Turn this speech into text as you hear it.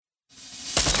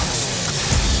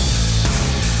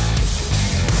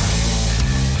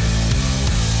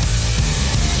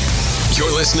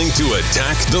You're listening to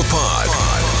Attack the Pod,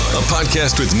 a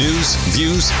podcast with news,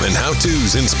 views, and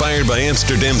how-tos inspired by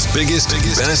Amsterdam's biggest,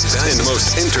 best, and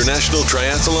most international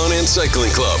triathlon and cycling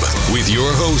club. With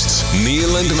your hosts,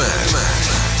 Neil and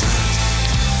Matt.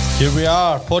 Here we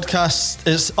are, podcast.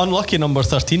 It's unlucky number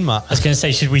 13, Matt. I was going to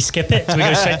say, should we skip it? Do we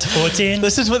go straight to 14?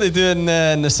 This is what they do in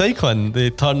the cycling.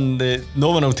 No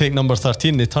one will take number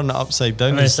 13. They turn it upside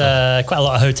down. There's quite a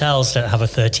lot of hotels that have a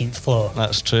 13th floor.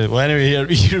 That's true. Well,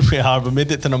 anyway, here we are. We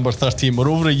made it to number 13. We're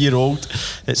over a year old.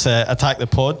 It's Attack the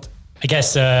Pod. I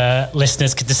guess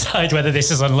listeners could decide whether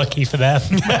this is unlucky for them.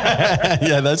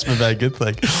 Yeah, that's maybe a good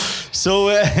thing.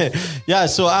 So,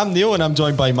 so I'm Neil and I'm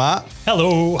joined by Matt.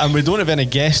 Hello. And we don't have any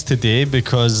guests today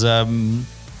because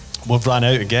we've run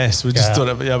out of guests. We just don't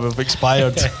have, we've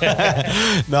expired.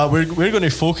 No, we're going to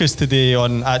focus today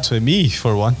on actually me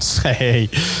for once. We're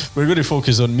going to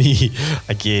focus on me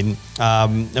again.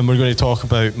 And we're going to talk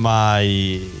about my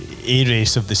A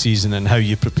race of the season and how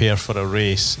you prepare for a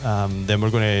race. Then we're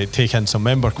going to take in some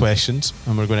member questions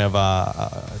and we're going to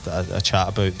have a chat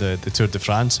about the Tour de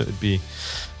France. It would be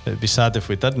sad if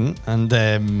we didn't. And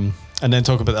then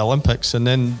talk about the Olympics. And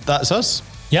then that's us.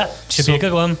 Yeah, should be a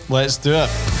good one. Let's do it.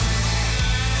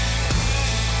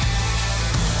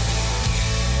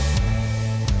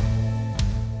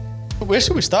 Where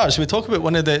should we start? Should we talk about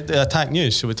one of the Attack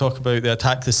news? Should we talk about the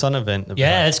Attack the Sun event?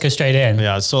 Let's go straight in.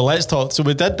 Yeah, so let's talk. So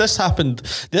this happened.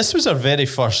 This was our very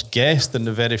first guest in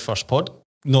the very first pod.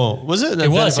 No, was it? It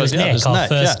was Nick, our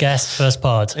first guest, first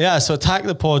pod. Yeah, so Attack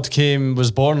the Pod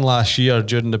was born last year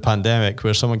during the pandemic,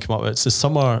 where someone came up with, it's the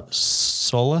Summer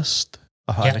Solstice.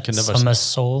 Summer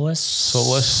Solstice.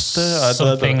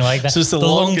 Something like that. So it's the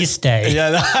longest day.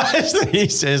 Yeah, that's the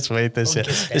easiest way to say it.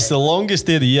 It's the longest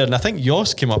day of the year. And I think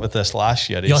Jos came up with this last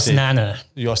year. Jos and Anna.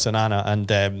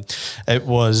 And it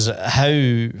was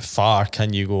how far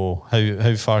can you go?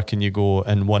 How far can you go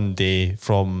in one day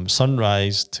from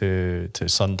sunrise to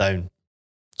sundown?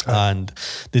 And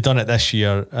they done it this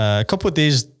year, a couple of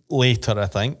days later, I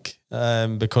think.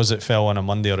 Because it fell on a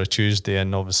Monday or a Tuesday,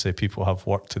 and obviously people have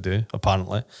work to do,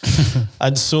 apparently.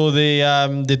 And so they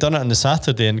done it on the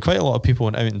Saturday, and quite a lot of people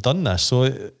went out and done this.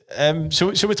 So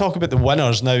should we talk about the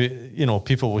winners now? You know,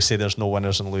 people will say there's no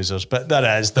winners and losers, but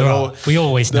there is. We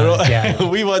always know.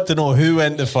 We want to know who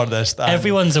went the furthest.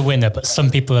 Everyone's a winner, but some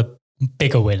people are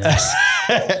bigger winners.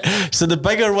 So the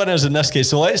bigger winners in this case.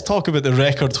 So let's talk about the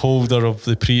record holder of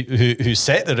who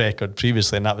set the record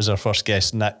previously, and that was our first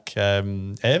guest, Nick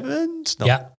Evans. No,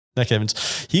 yeah, Nick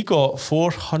Evans. He got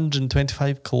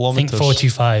 425 kilometers. I think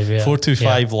 425. Yeah,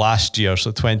 425 last year,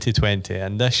 so 2020,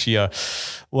 and this year.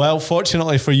 Well,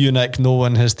 fortunately for you, Nick, no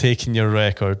one has taken your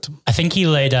record. I think he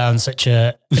laid down such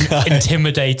an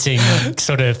intimidating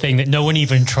sort of thing that no one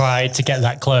even tried to get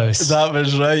that close. That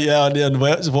was right, yeah. On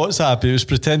WhatsApp, he was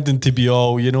pretending to be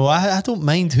all, I don't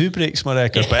mind who breaks my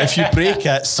record, but if you break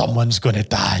it, someone's going to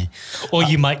die. Or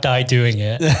you might die doing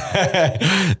it.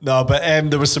 No, but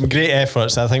there were some great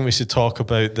efforts. I think we should talk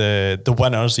about the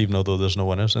winners, even though there's no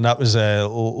winners. And that was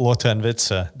Lotte and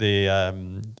Vitse.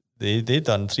 They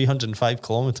done 305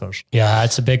 kilometres. Yeah,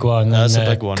 it's a big one. That's a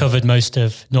big one. Covered most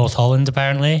of North Holland,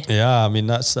 apparently. Yeah, I mean,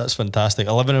 that's fantastic.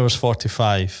 11 hours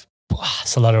 45.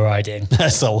 That's a lot of riding.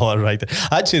 That's a lot of riding.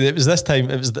 Actually, it was this time,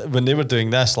 when they were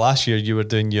doing this last year, you were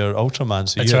doing your Ultraman.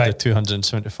 So you had the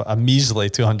 275, a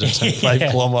measly 275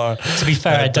 kilometre. To be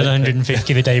fair, I'd done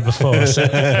 150 the day before. So.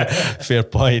 Fair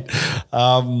point.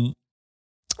 And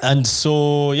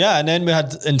so, and then we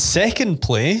had in second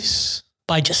place...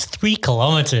 By just 3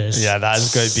 kilometres. Yeah, that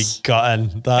is going to be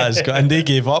gutting. And they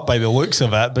gave up by the looks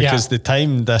of it because the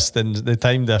time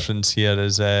difference here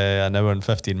is an hour and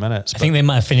 15 minutes. I think they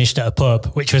might have finished at a pub,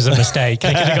 which was a mistake. They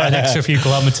could have got an extra few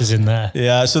kilometres in there.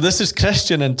 Yeah, so this is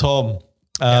Christian and Tom.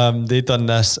 They done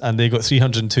this and they got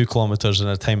 302 kilometres in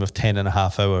a time of 10 and a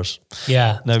half hours.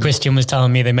 Yeah. Now, Christian was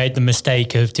telling me they made the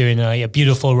mistake of doing a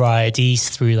beautiful ride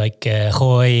east through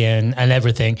Gooi and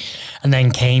everything, and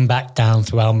then came back down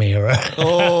through Almere.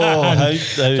 Oh, how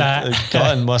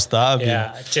gutting must that have been?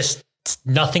 Yeah, just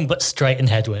nothing but straight and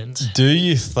headwinds. Do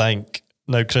you think,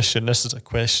 now Christian, this is a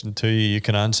question to you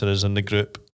can answer us in the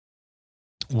group.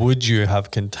 Would you have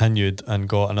continued and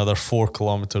got another 4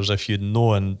 kilometres if you'd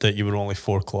known that you were only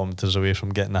 4 kilometres away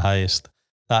from getting the highest?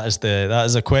 That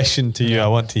is a question to you. Yeah. I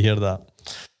want to hear that.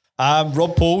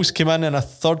 Rob Poles came in a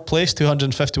third place,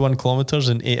 251 kilometres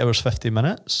in 8 hours 50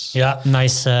 minutes. Yeah,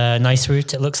 nice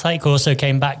route. It looks like. Also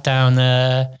came back down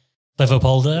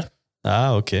Liverpool.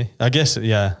 Ah, okay. I guess,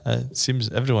 yeah. It seems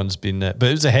everyone's been... but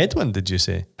it was a headwind, did you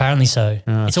say? Apparently so.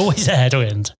 Yeah. It's always a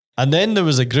headwind. And then there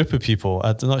was a group of people.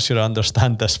 I'm not sure I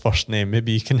understand this first name.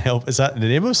 Maybe you can help. Is that the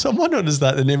name of someone, or is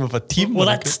that the name of a team? Well,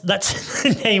 that's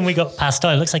the name we got passed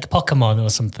on. It looks like a Pokemon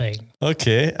or something.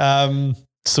 Okay.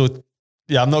 So,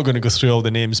 yeah, I'm not going to go through all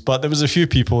the names, but there was a few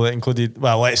people that included,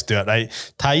 well, let's do it, right?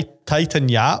 Titan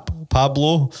Yap,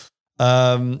 Pablo,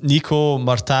 Nico,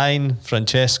 Martijn,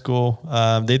 Francesco.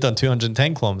 They'd done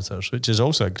 210 kilometres, which is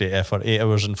also a great effort, 8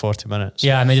 hours and 40 minutes.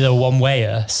 Yeah, and they did a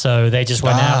one-wayer, so they just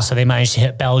went out, so they managed to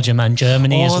hit Belgium and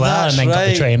Germany as well, and then got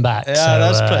the train back. Yeah, so,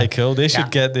 that's pretty cool. They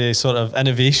should get the sort of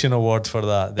innovation award for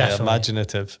that. They're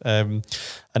imaginative. And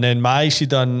then she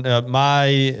done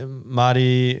Mariusha,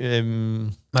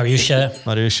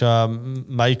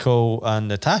 Michael and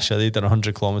Natasha, they done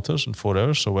 100 kilometres in 4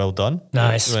 hours, so well done.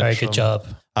 Nice, very good job.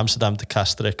 Amsterdam to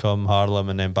Castricum, Haarlem,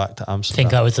 and then back to Amsterdam. I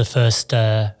think that was the first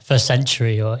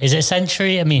century, or is it a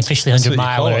century? I mean, officially 100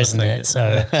 miler, isn't it?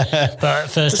 So, but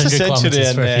first 100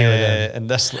 kilometres for a few of them. And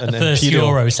this, the first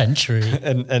Euro century.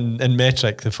 In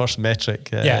metric, the first metric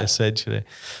century.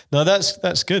 No,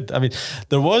 that's good. I mean,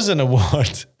 there was an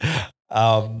award,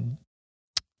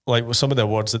 like some of the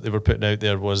awards that they were putting out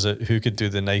there was who could do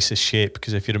the nicest shape,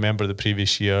 because if you remember the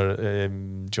previous year,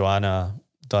 Joanna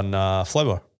done a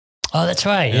flower. Oh, that's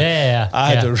right. Yeah.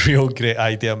 I had a real great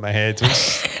idea in my head.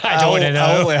 Which I don't want to know.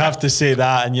 I only have to say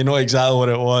that, and you know exactly what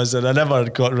it was. And I never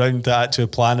got round to actually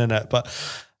planning it. But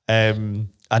I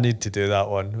need to do that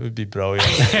one. It would be brilliant.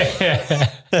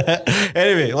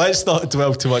 Anyway, let's not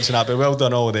dwell too much on that. But well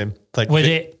done, all of them. Would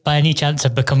it, by any chance,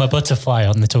 have become a butterfly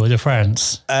on the Tour de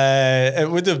France? It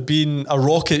would have been a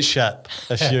rocket ship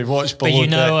if you watched below.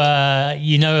 But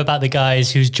you know about the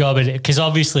guys whose job it is, because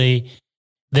obviously,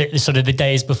 the sort of the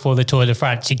days before the Tour de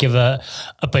France, you give a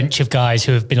bunch of guys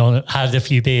who have had a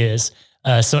few beers,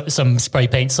 some spray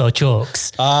paints or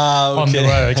chalks on the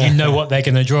road. You know what they're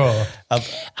going to draw.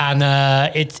 And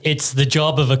it's the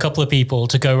job of a couple of people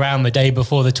to go around the day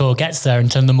before the tour gets there and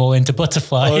turn them all into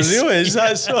butterflies. Oh, really? Is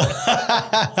that so?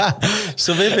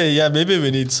 So maybe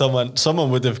we need someone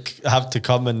would have to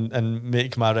come and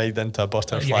make my ride into a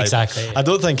butterfly. Yeah, exactly. I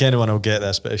don't think anyone will get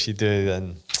this, but if you do,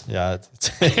 then yeah,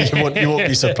 you won't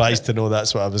be surprised to know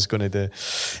that's what I was going to do.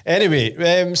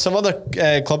 Anyway, some other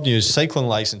club news, cycling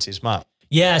licenses, Matt.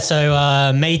 Yeah,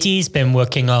 so Matey's been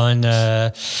working on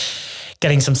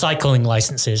getting some cycling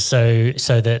licenses, so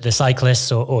that the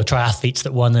cyclists or triathletes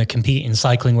that want to compete in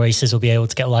cycling races will be able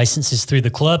to get licenses through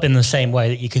the club in the same way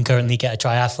that you can currently get a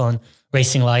triathlon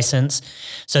racing license.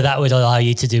 So that would allow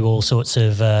you to do all sorts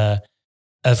of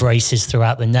races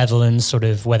throughout the Netherlands, sort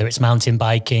of whether it's mountain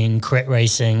biking, crit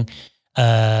racing,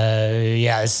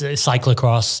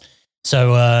 cyclocross.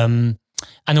 So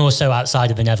and also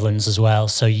outside of the Netherlands as well.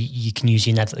 So you can use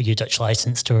your Dutch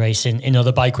license to race in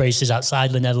other bike races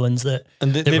outside the Netherlands that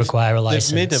require a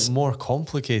license. They've made it more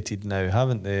complicated now,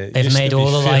 haven't they? They've made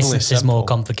all the licenses more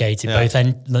complicated, both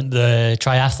the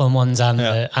triathlon ones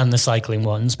and the cycling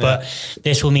ones. But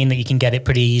this will mean that you can get it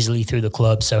pretty easily through the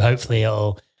club. So hopefully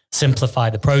it'll simplify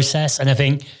the process. And I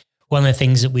think one of the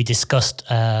things that we discussed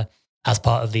as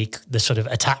part of the sort of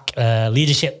attack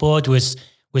leadership board was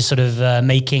sort of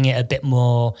making it a bit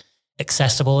more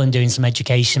accessible and doing some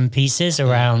education pieces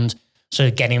around sort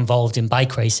of getting involved in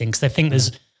bike racing. Because I think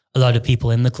there's a lot of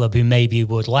people in the club who maybe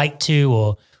would like to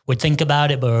or would think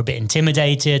about it, but are a bit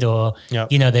intimidated, or,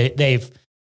 they've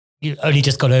only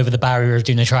just got over the barrier of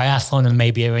doing a triathlon and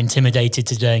maybe are intimidated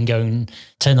to then go and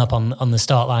turn up on the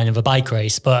start line of a bike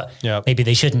race, but maybe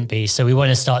they shouldn't be. So we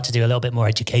want to start to do a little bit more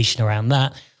education around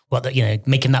that,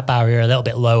 making that barrier a little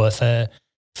bit lower for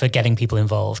getting people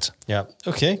involved. Yeah.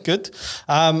 Okay, good.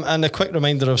 And a quick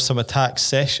reminder of some attack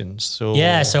sessions. So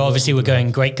obviously we're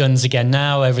going great guns again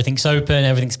now. Everything's open.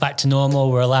 Everything's back to normal.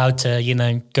 We're allowed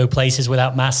to, go places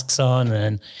without masks on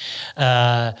and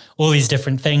all these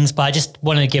different things. But I just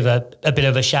want to give a bit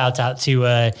of a shout out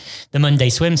to the Monday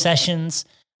swim sessions.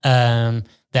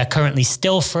 They're currently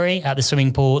still free at the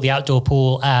swimming pool, the outdoor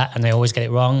pool and I always get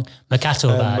it wrong,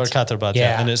 Mercatorbaad. Mercatorbaad,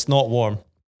 and it's not warm.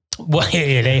 Well,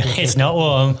 it's not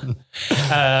warm. Should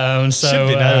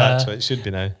be now, actually. It should be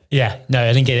now. Yeah, no,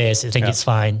 I think it is. I think it's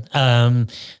fine.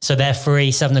 So they're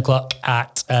free, 7:00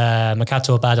 at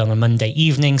Mercatorbaad on a Monday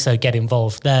evening. So get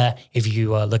involved there if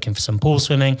you are looking for some pool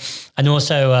swimming. And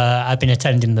also, I've been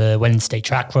attending the Wednesday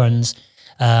track runs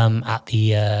at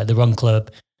the Run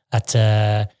Club at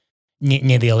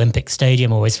near the Olympic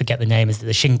Stadium. I always forget the name. Is it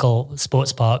the Schinkel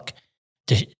Sports Park?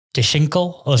 De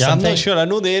Schinkel or something? I'm not sure. I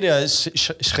know the area is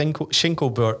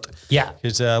Schinkelbeurt. Yeah.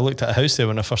 Because I looked at a house there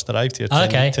when I first arrived here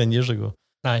 10 years ago.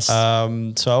 Nice. So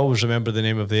I always remember the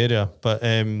name of the area, but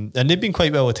and they've been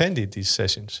quite well attended, these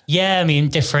sessions. Yeah, I mean,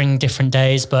 differing different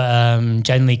days, but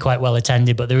generally quite well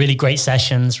attended. But they're really great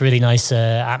sessions, really nice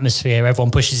atmosphere.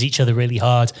 Everyone pushes each other really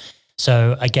hard.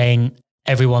 So again,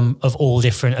 everyone of all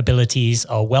different abilities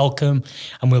are welcome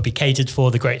and will be catered for.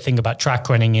 The great thing about track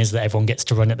running is that everyone gets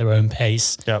to run at their own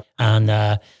pace. Yep.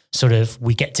 And sort of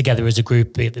we get together as a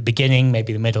group at the beginning,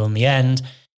 maybe the middle and the end.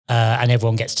 And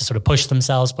everyone gets to sort of push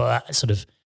themselves, but sort of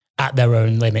at their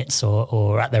own limits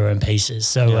or at their own paces.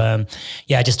 So,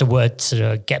 just a word to sort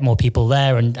of get more people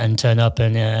there and turn up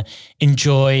and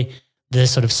enjoy the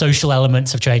sort of social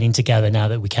elements of training together now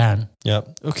that we can. Yeah.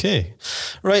 Okay.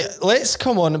 Right. Let's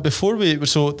come on before we're going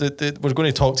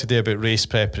to talk today about race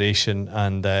preparation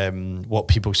and what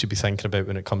people should be thinking about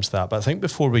when it comes to that. But I think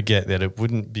before we get there, it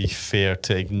wouldn't be fair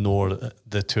to ignore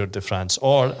the Tour de France.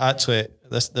 Or actually,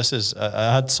 this is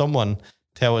I had someone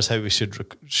tell us how we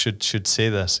should say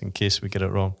this in case we get it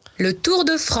wrong. Le Tour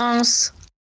de France.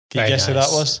 Can you guess who that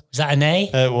was? Was that an A?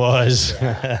 It was.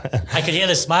 Yeah. I could hear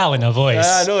the smile in her voice.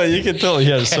 I know, you can totally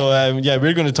hear it. So,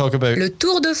 we're going to talk about Le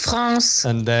Tour de France.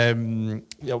 And, I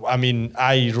mean,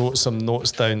 I wrote some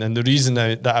notes down. And the reason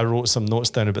that I wrote some notes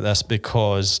down about this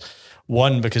because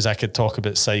I could talk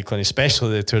about cycling,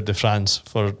 especially the Tour de France,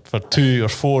 for 2 or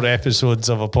 4 episodes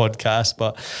of a podcast,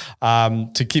 but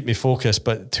to keep me focused.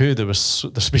 But 2,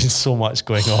 there's been so much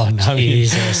going on.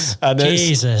 Jesus.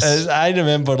 I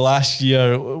remember last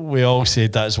year we all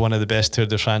said that's one of the best Tour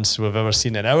de France we've ever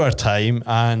seen in our time,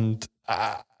 and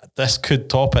this could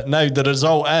top it. Now, the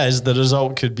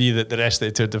result could be that the rest of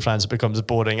the Tour de France becomes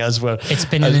boring It's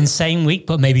been an insane week,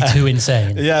 but maybe too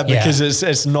insane. Yeah, because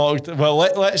it's not... Well,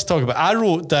 let's talk about... I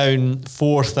wrote down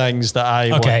 4 things that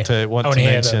I want to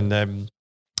mention.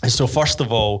 So first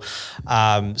of all,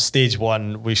 stage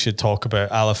 1, we should talk about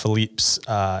Alaphilippe's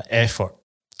effort.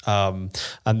 And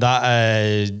that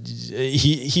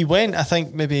he went, I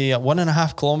think, maybe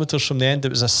 1.5 kilometers from the end. It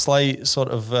was a slight sort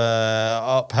of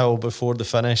uphill before the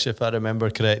finish, if I remember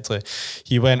correctly.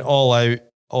 He went all out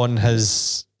on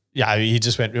his... Yeah, he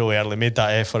just went really early, made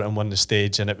that effort and won the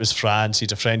stage. And it was France.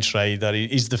 He's a French rider.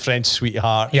 He's the French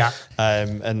sweetheart. Yeah.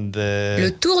 And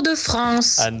Le Tour de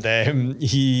France. And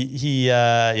he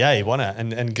won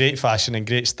it in great fashion and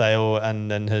great style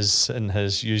and in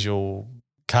his usual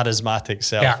charismatic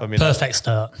self. Yeah, I mean, perfect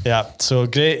start. Yeah, so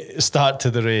great start to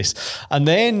the race. And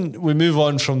then we move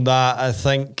on from that. I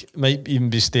think might even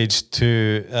be stage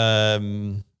 2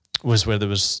 was where there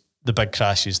was the big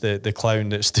crashes, the clown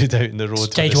that stood out in the road.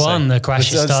 Stage 1, the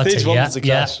crashes started. Stage 1 was the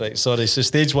crash, right? Sorry. So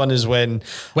stage 1 is when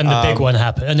the big one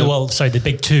happened. The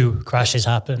big 2 crashes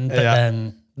happened, but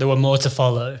then there were more to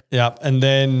follow. Yeah, and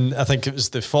then I think it was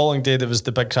the following day there was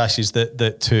the big crashes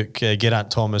that took Geraint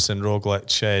Thomas and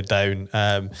Roglic down.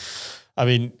 I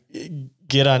mean,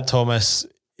 Geraint Thomas,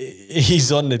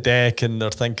 he's on the deck and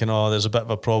they're thinking, there's a bit of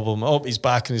a problem. He's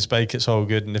back on his bike, it's all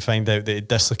good. And they find out that he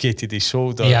dislocated his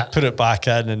shoulder, put it back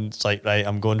in, and it's like, right,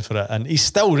 I'm going for it. And he's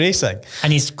still racing.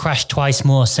 And he's crashed twice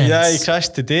more since. Yeah, he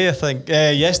crashed today, I think.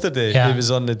 Yesterday, he was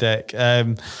on the deck.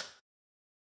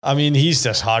 I mean, he's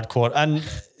just hardcore. And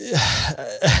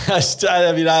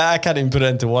I mean, I can't even put it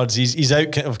into words. He's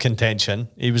out of contention.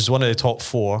 He was one of the top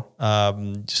 4.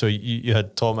 So you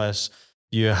had Thomas,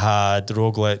 you had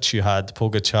Roglic, you had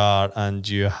Pogačar, and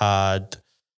you had,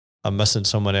 I'm missing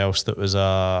someone else that was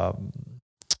a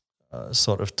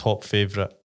sort of top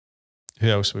favourite. Who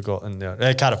else we got in there?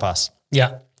 Carapaz.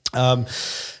 Yeah.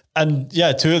 And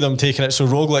 2 of them taking it. So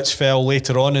Roglic fell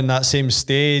later on in that same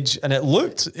stage, and it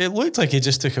looked like he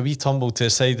just took a wee tumble to the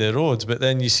side of the road. But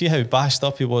then you see how bashed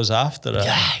up he was after it.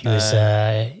 Yeah, he was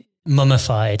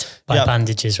mummified by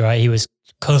bandages, right? He was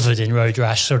covered in road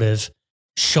rash, sort of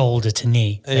shoulder to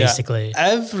knee, basically. Yeah.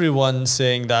 Everyone's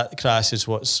saying that crash is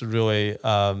what's really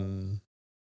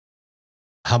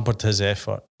hampered his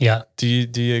effort. Yeah. Do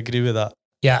you agree with that?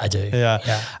 Yeah, I do.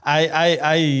 Yeah.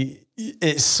 I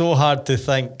it's so hard to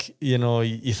think, you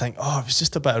think, it was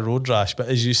just a bit of road rash, but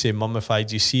as you say,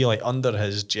 mummified, you see like under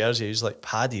his jersey, he's like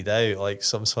padded out like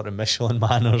some sort of Michelin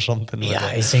man or something. Yeah,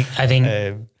 I think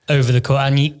over the course,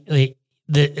 and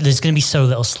there's going to be so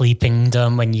little sleeping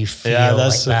done when you feel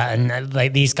like that. And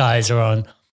like these guys are on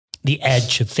the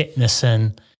edge of fitness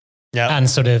and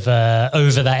sort of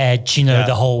over that edge,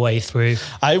 the whole way through.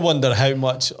 I wonder how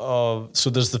much so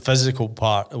there's the physical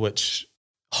part, which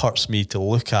hurts me to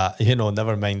look at,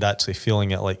 never mind actually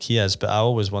feeling it like he is, but I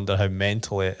always wonder how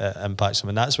mentally it impacts him.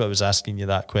 And that's why I was asking you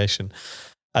that question.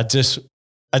 I just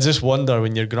wonder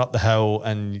when you're going up the hill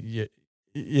and is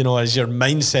your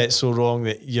mindset so wrong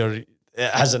that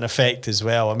it has an effect as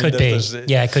well. I mean, could be.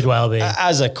 Yeah, it could well be.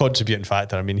 As a contributing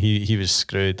factor, I mean, he was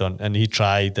screwed on, and he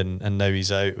tried, and now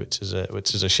he's out, which is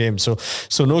a shame. So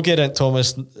no Geraint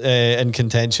Thomas in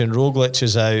contention. Roglic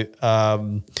is out.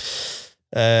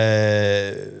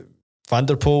 Van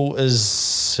der Poel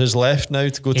has left now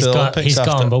to go to the Olympics. He's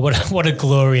gone, but what a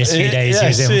glorious few days he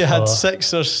was in for. He had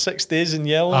 6 days in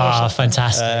yellow.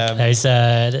 Fantastic.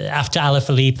 After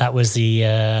Alaphilippe, that was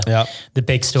the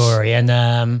big story. And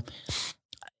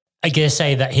I gotta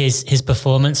say that his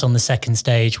performance on the second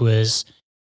stage was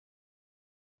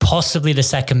possibly the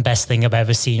second best thing I've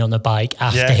ever seen on the bike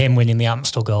after him winning the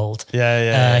Amstel Gold.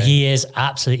 He is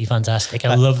absolutely fantastic.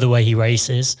 I love the way he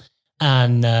races.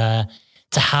 And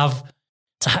to have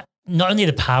not only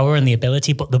the power and the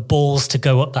ability, but the balls to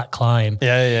go up that climb,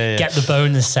 get the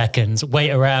bonus seconds,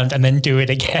 wait around, and then do it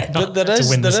again to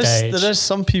win the stage. There is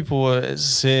some people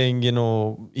saying,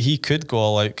 he could go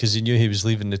all out because he knew he was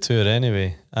leaving the Tour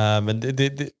anyway.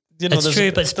 And it's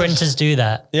true, but sprinters do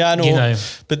that. Yeah, I know.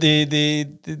 But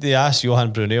they asked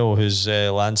Johan Brunel, who's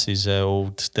Lance's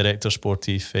old director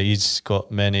sportif. He's got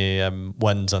many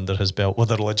wins under his belt.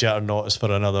 Whether legit or not is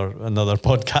for another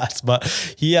podcast. But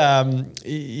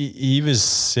he was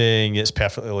saying it's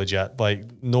perfectly legit. Like,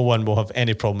 no one will have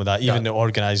any problem with that, even the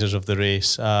organisers of the race.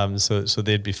 So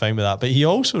they'd be fine with that. But he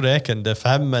also reckoned if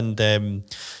him and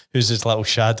who's his little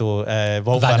shadow,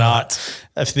 Wout van Aert,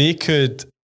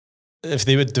 if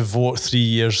they would devote 3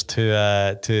 years to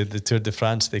the Tour de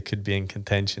France, they could be in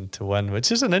contention to win,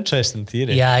 which is an interesting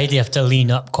theory. Yeah, he'd have to lean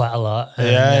up quite a lot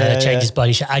and change his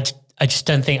body shape. I just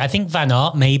don't think. I think Van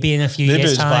Aert maybe in a few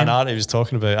years' time. Van Aert he was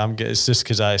talking about. It's just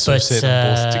because I associate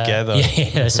them both together.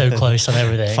 Yeah, so close on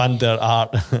everything. Van der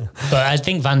Aert. But I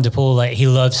think Van der Poel, he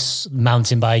loves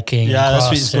mountain biking. Yeah, that's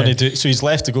what he's going to do. So he's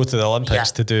left to go to the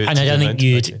Olympics to do it. And I don't think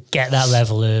you'd get that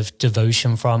level of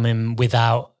devotion from him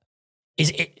without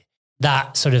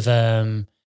that sort of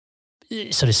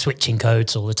switching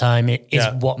codes all the time. It is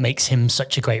what makes him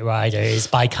such a great rider. His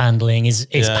bike handling, his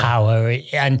power,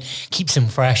 and keeps him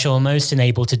fresh almost, and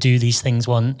able to do these things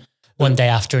one day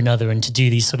after another, and to do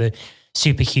these sort of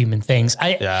superhuman things.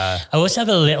 I also have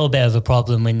a little bit of a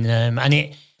problem when, and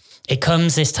it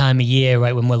comes this time of year,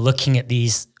 right, when we're looking at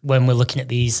these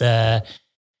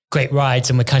great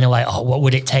rides, and we're kind of like, oh, what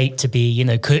would it take to be,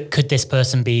 could this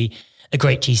person be a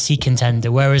great GC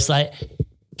contender? Whereas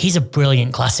he's a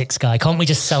brilliant classics guy. Can't we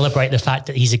just celebrate the fact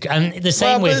that he's and the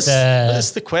same with?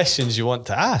 That's the questions you want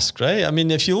to ask, right? I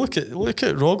mean, if you look at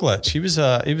Roglic, he was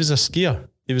a skier.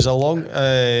 He was a long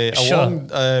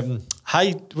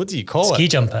high. What do you call it? Ski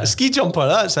jumper. A ski jumper.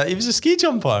 That's it. He was a ski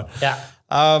jumper. Yeah.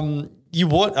 I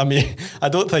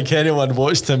don't think anyone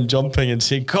watched him jumping and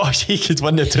saying, gosh, he could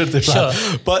win the Tour de France.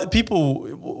 Sure. But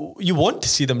you want to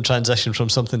see them transition from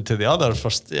something to the other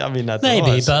first. I mean,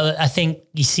 maybe, but I think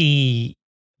you see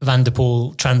Van der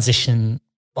Poel transition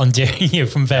on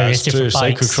from various different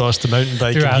bikes. Cyclocross to mountain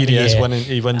bike, and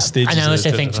he wins stages. And I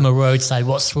also think from a roadside,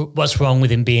 what's wrong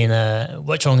with him being a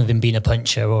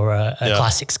puncher or a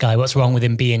classics guy? What's wrong with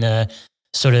him being a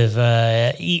sort of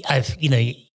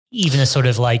even a sort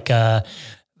of like a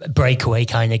breakaway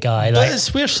kind of guy? But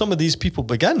it's where some of these people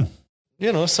begin.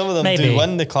 Some of them do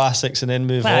win the classics and then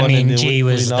move on. I mean, G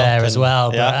was there as well,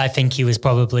 but I think he's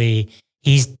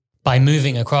by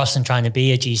moving across and trying to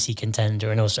be a GC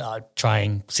contender, and also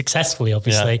trying successfully,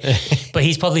 obviously, but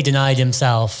he's probably denied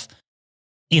himself,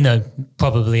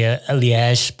 probably a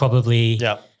Liège, probably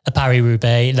a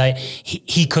Paris-Roubaix. Like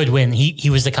he could win. He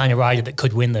was the kind of rider that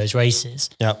could win those races.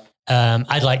 Yeah.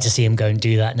 I'd like to see him go and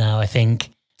do that now. I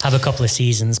think have a couple of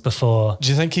seasons before. Do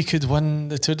you think he could win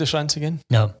the Tour de France again?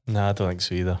 No, I don't think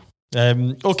so either.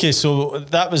 Okay, so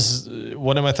that was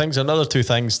one of my things. Another two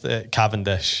things,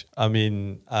 Cavendish. I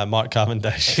mean, Mark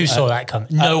Cavendish. Who saw that coming?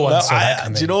 No one saw that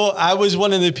coming. Do you know, I was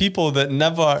one of the people that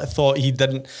never thought he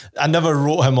didn't. I never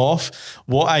wrote him off.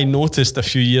 What I noticed a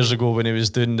few years ago when he was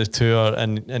doing the Tour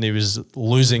and he was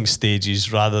losing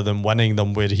stages rather than winning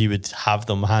them where he would have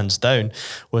them hands down,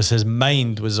 was his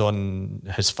mind was on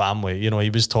his family. He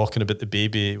was talking about the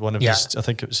baby. One of his, I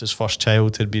think it was his first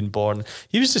child had been born.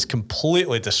 He was just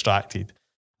completely distracted.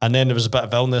 And then there was a bit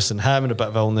of illness in him and a bit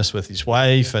of illness with his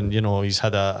wife, and he's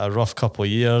had a rough couple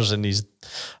of years, and he's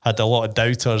had a lot of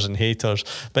doubters and haters,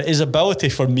 but his ability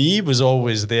for me was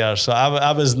always there. So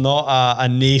I was not a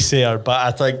naysayer, but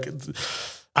I think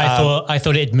I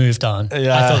thought it had moved on.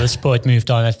 Yeah. I thought the sport had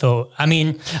moved on. I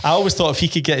always thought if he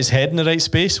could get his head in the right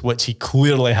space, which he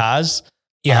clearly has,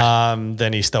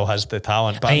 then he still has the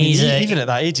talent. But even at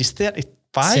that age, he's 35,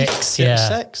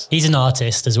 36. He's an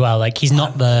artist as well. Like, he's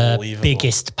not the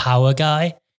biggest power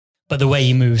guy, but the way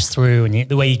he moves through and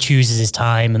the way he chooses his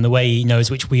time and the way he knows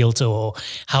which wheel to, or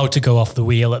how to go off the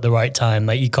wheel at the right time,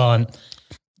 like you can't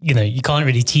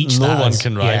really teach that. No one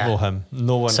can rival him.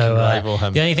 No one can rival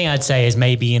him. The only thing I'd say is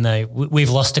maybe, we've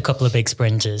lost a couple of big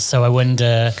sprinters. So I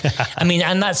wonder, I mean,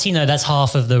 and that's, that's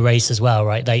half of the race as well,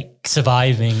 right? Like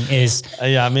surviving is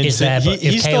there. But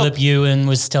if Caleb Ewan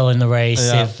was still in the race,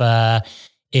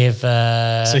 so he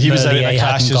was out in a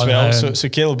crash as well. So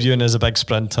Caleb Ewan is a big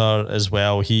sprinter as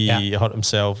well. He hurt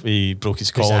himself. He broke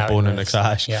his collarbone in a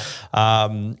crash. Yeah.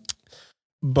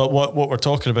 But what we're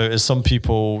talking about is some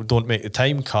people don't make the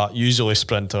time cut, usually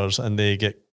sprinters, and they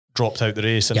get dropped out the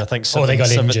race. And I think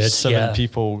seven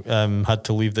people had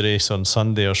to leave the race on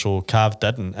Sunday or so. Cav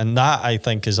didn't. And that, I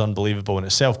think, is unbelievable in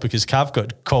itself, because Cav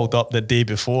got called up the day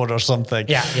before or something.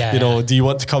 Do you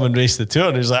want to come and race the Tour?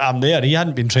 And he's like, I'm there. He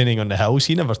hadn't been training on the hills.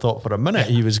 He never thought for a minute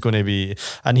he was going to be.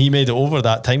 And he made it over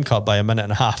that time cut by a minute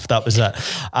and a half. That was it.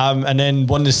 And then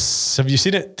won this. Have you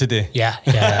seen it today? Yeah.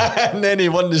 And then he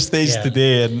won the stage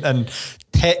today. And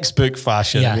textbook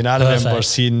fashion. I mean, I remember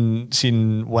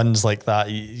seeing wins like that,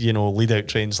 lead out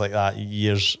trains like that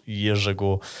years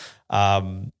ago.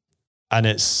 And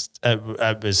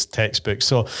it was textbook.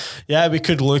 So we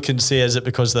could look and say, is it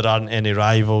because there aren't any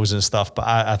rivals and stuff? But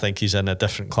I think he's in a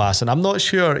different class. And I'm not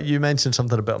sure, you mentioned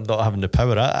something about him not having the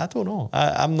power. I don't know.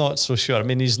 I'm not so sure. I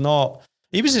mean,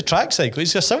 he was a track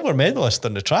cyclist. He's a silver medalist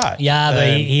on the track. Yeah,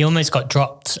 but he almost got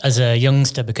dropped as a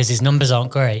youngster because his numbers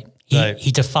aren't great.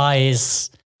 He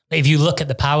defies, if you look at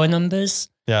the power numbers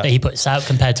that he puts out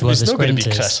compared to other sprinters. He's not going to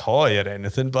be Chris Hoy or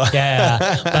anything, but...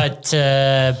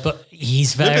 but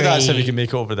he's very... Maybe that's if he can make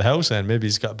it over the hills then. Maybe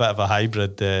he's got a bit of a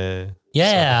hybrid...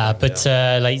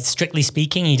 strictly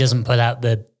speaking, he doesn't put out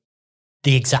the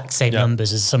exact same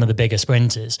numbers as some of the bigger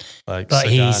sprinters. But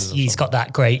he's got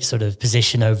that great sort of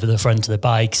position over the front of the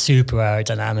bike, super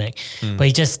aerodynamic.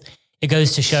 But it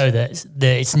goes to show that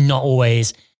it's not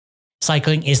always...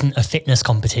 Cycling isn't a fitness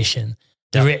competition.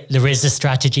 There is a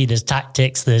strategy, there's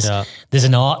tactics, there's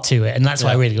an art to it. And that's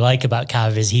what I really like about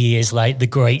Cav, is he is like the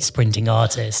great sprinting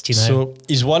artist, So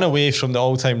he's one away from the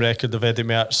all-time record of Eddie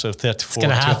Merckx of 34 Tour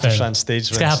de France stage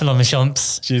wins. It's going to happen on the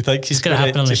Champs. Do you think he's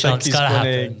going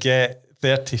to get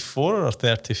 34 or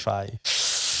 35?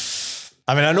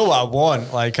 I mean, I know what I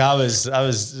want. Like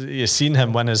you seen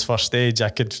him win his first stage.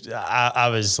 I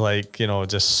was like,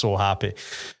 just so happy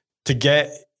to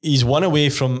get. He's one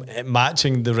away from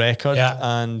matching the record,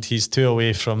 and he's two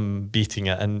away from beating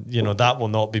it, and that will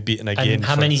not be beaten again. And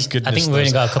how many? I think we've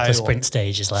only got a couple of sprint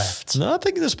stages left. No, I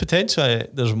think there's potential.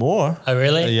 There's more. Oh,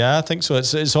 really? Yeah, I think so.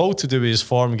 It's all to do with his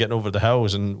form, getting over the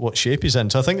hills, and what shape he's in.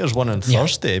 So I think there's one on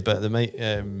Thursday, but they might.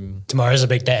 Tomorrow's a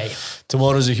big day.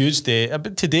 Tomorrow's a huge day.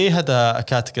 But today had a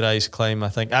categorised climb, I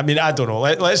think. I mean, I don't know.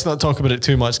 Let's not talk about it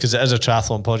too much because it is a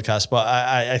triathlon podcast. But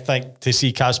I think to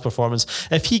see Cav's performance,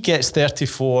 if he gets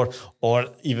 34. Or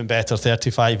even better,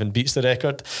 35 and beats the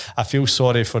record, I feel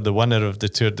sorry for the winner of the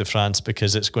Tour de France,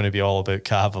 because it's going to be all about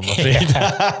Cav, I'm afraid.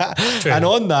 And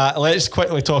on that, let's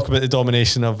quickly talk about the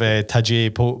domination of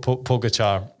Tadej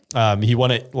Pogačar. He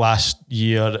won it last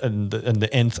year in the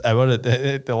nth hour at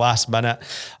the last minute.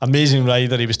 Amazing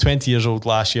rider. He was 20 years old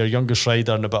last year, youngest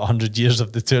rider in about 100 years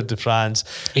of the Tour de France.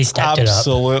 He stepped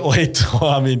absolutely it up.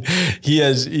 I mean,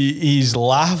 he's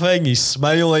laughing, he's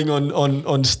smiling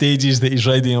on stages that he's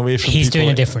riding away from. He's doing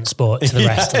a different sport to the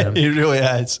rest of them. He really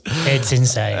is. It's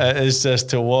insane. It's just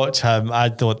to watch him. I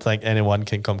don't think anyone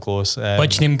can come close.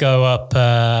 Watching him go up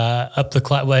the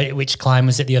climb. Which climb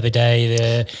was it the other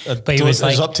day? But he was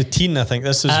up to Teen, I think.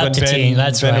 This is when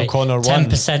Ben O'Connor won.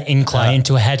 10% incline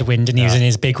into a headwind, and he was in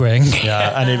his big ring.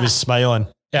 And he was smiling.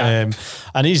 And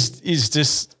he's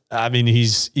just, I mean,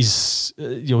 he's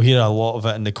you'll hear a lot of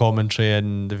it in the commentary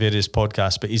and the various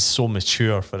podcasts, but he's so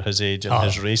mature for his age and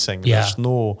his racing.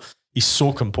 He's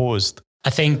so composed. I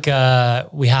think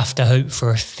we have to hope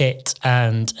for a fit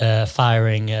and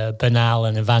firing Bernal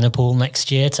and Evenepoel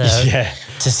next year to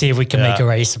see if we can make a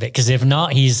race of it. Because if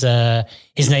not, his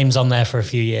name's on there for a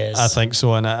few years. I think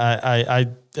so, and I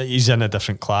he's in a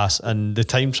different class. And the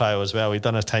time trial as well. He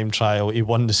done a time trial. He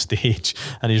won the stage,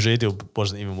 and his radio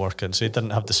wasn't even working, so he didn't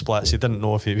have the splits. He didn't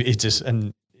know if he just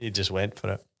went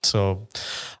for it. So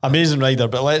amazing rider,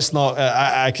 but let's not.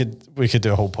 We could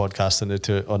do a whole podcast on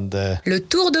the Le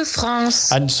Tour de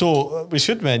France. And so we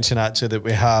should mention actually that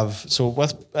we have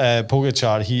with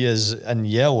Pogačar, he is in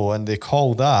yellow, and they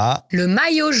call that Le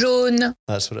maillot jaune.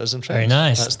 That's what it is in French. Very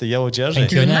nice. That's the yellow jersey.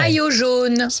 Le maillot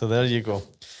jaune. So there you go.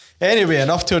 Anyway,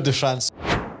 enough Tour de France.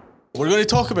 We're going to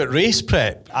talk about race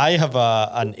prep. I have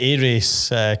an A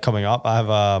race coming up.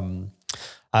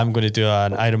 I'm going to do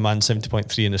an Ironman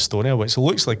 70.3 in Estonia, which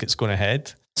looks like it's going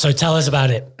ahead. So tell us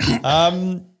about it.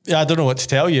 Yeah, I don't know what to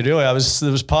tell you, really.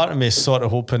 There was part of me sort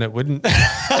of hoping it wouldn't.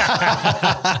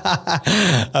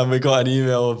 And we got an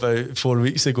email about 4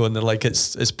 weeks ago and they're like,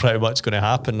 it's pretty much going to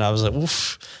happen. And I was like,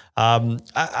 oof.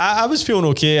 I was feeling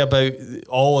okay about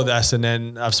all of this, and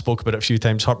then I've spoke about it a few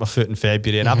times, hurt my foot in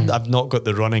February, and I've not got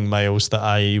the running miles that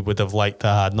I would have liked to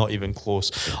have, not even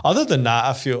close. Other than that,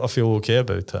 I feel okay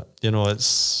about it. You know,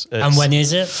 it's And when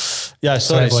is it? Yeah,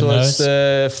 sorry. So it's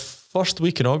the first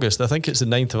week in August. I think it's the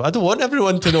 9th of... I don't want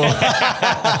everyone to know.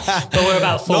 But we're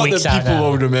about 4 weeks out now. Not that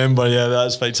people will remember. Yeah,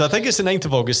 that's fine. So I think it's the 9th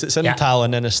of August. It's in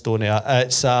Tallinn in Estonia.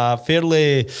 It's a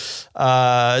fairly...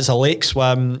 it's a lake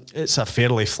swim. It's a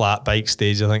fairly flat bike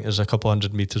stage. I think there's a couple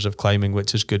 100 metres of climbing,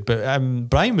 which is good. But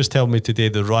Brian was telling me today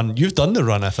the run... You've done the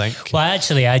run, I think. Well,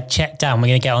 actually, I checked out. We're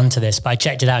going to get onto this, but I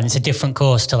checked it out and it's a different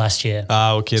course to last year.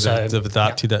 Okay. So, they've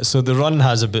adapted it. So the run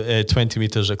has about 20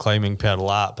 metres of climbing per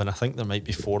lap, and I think there might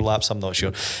be 4 laps. I'm not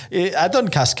sure. I done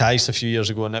Cascais a few years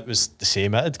ago, and it was the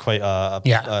same. It had quite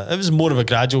it was more of a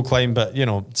gradual climb, but you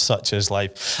know, such is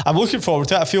life. I'm looking forward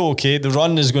to it. I feel okay. The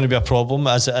run is going to be a problem,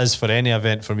 as it is for any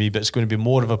event for me, but it's going to be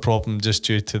more of a problem just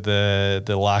due to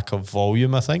the lack of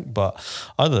volume, I think. But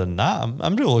other than that,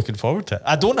 I'm really looking forward to it.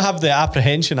 I don't have the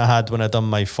apprehension I had when I done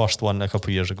my first one a couple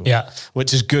of years ago. Yeah,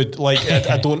 which is good. Like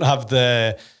I don't have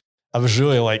the... I was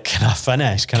really like, can I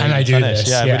finish? Can I do finish? This?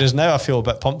 Yeah, whereas now I feel a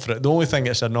bit pumped for it. The only thing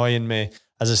that's annoying me,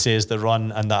 as I say, is the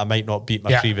run and that I might not beat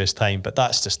my previous time, but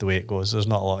that's just the way it goes. There's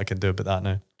not a lot I can do about that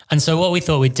now. And so what we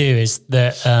thought we'd do is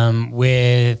that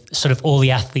with sort of all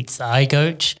the athletes that I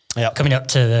coach, coming up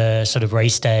to the sort of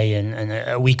race day and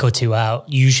a week or two out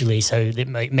usually, so that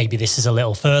maybe this is a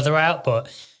little further out,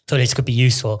 but thought this could be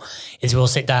useful, is we'll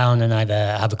sit down and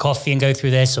either have a coffee and go through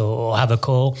this or have a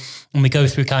call, and we go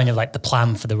through kind of like the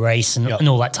plan for the race and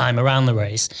all that time around the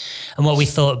race. And what we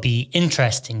thought would be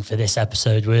interesting for this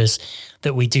episode was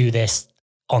that we do this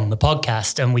on the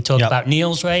podcast and we talk about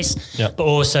Neil's race, but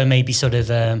also maybe sort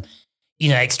of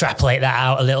extrapolate that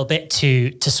out a little bit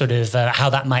to sort of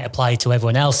how that might apply to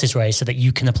everyone else's race, so that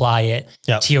you can apply it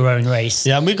to your own race.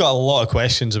 Yeah, and we got a lot of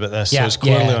questions about this, so it's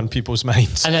clearly on people's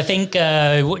minds. And I think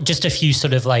just a few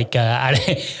sort of like a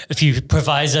few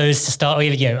provisos to start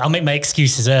with. You know, I'll make my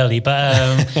excuses early, but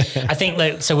I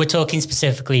think so we're talking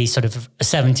specifically sort of a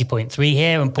 70.3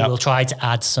 here, and we'll try to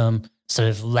add some sort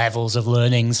of levels of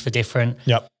learnings for different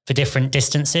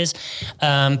distances.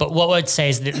 But what I'd say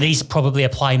is that these probably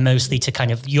apply mostly to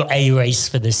kind of your A race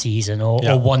for the season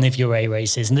or one of your A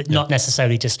races, not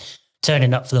necessarily just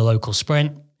turning up for the local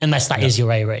sprint, unless that is your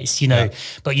A race,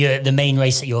 but the main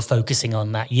race that you're focusing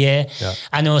on that year. Yeah.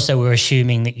 And also we're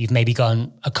assuming that you've maybe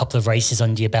gone a couple of races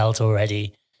under your belt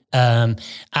already. And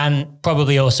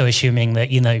probably also assuming that,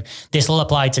 this will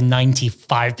apply to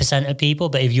 95% of people,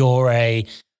 but if you're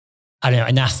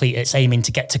an athlete that's aiming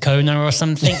to get to Kona or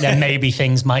something, then maybe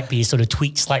things might be sort of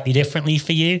tweaked slightly differently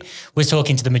for you. We're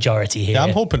talking to the majority here. Yeah,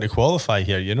 I'm hoping to qualify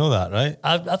here. You know that, right?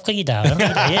 I've got you down.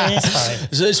 Yeah, it's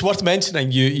fine. So it's worth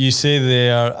mentioning, you say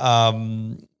there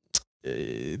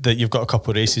that you've got a couple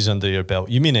of races under your belt.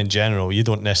 You mean in general, you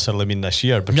don't necessarily mean this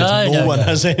year, because no one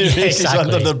has any races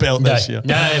under their belt this year.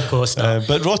 No, of course not.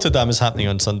 But Rotterdam is happening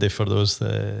on Sunday for those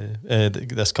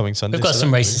this coming Sunday. We've got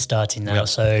some races starting now,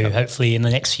 hopefully in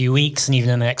the next few weeks and even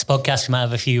in the next podcast we might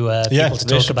have a few people to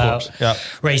talk about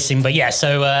racing. But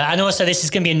and also this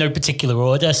is going to be in no particular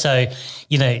order, so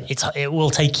it will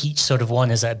take each sort of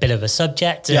one as a bit of a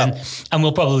subject, and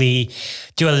we'll probably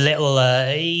do a little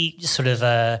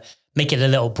make it a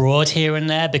little broad here and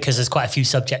there, because there's quite a few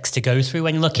subjects to go through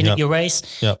when you're looking at your race.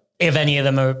 Yep. If any of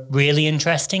them are really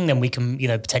interesting, then we can,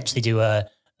 potentially do a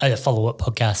follow-up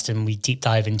podcast and we deep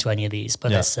dive into any of these.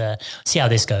 But let's see how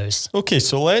this goes. Okay,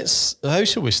 so how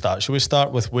should we start? Should we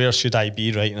start with where should I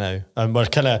be right now? And we're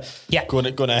kind of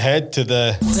going ahead to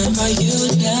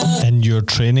in your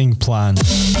training plan.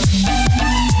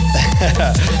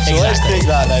 So let's take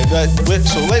that now.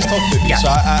 So let's talk about this. So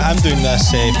I'm doing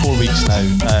this 4 weeks now.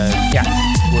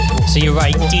 So you're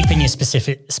right deep in your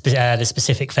the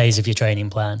specific phase of your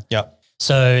training plan. Yeah.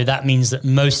 So that means that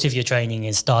most of your training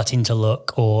is starting to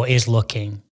look, or is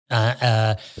looking,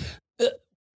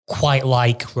 quite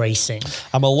like racing.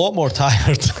 I'm a lot more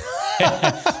tired.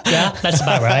 Yeah, that's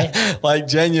about right. Like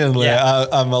genuinely,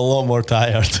 I'm a lot more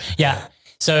tired. Yeah.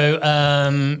 So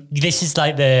this is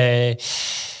like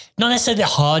not necessarily the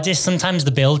hardest. Sometimes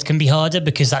the build can be harder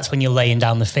because that's when you're laying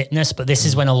down the fitness, but this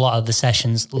is when a lot of the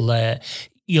sessions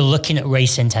you're looking at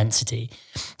race intensity.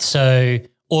 So,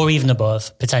 or even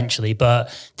above potentially,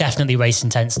 but definitely race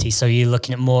intensity. So you're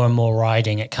looking at more and more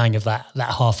riding at kind of that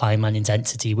half Ironman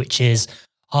intensity, which is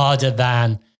harder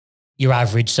than, your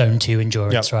average zone 2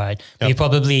 endurance ride. You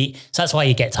probably, so that's why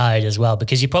you get tired as well,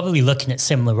 because you're probably looking at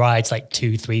similar rides like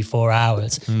 2, 3, 4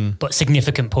 hours, but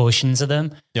significant portions of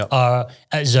them are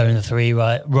at zone 3,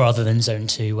 right, rather than zone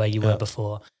 2 where you were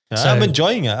before. So, I'm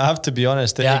enjoying it. I have to be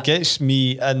honest. It gets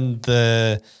me in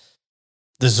the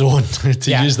zone,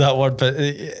 to use that word, but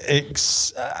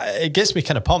it gets me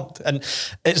kind of pumped, and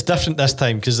it's different this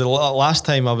time because the last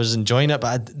time I was enjoying it,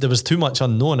 but there was too much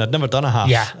unknown. I'd never done a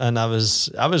half, and I was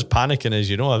panicking, as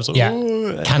you know. I was like,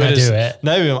 can I do it?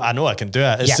 Now I know I can do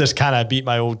it. It's just can I beat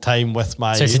my old time with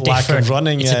my lack of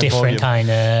running? It's a different kind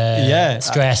of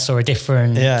stress or a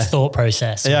different thought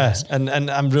process. And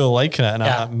I'm really liking it.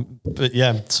 And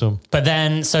But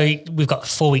then, so we've got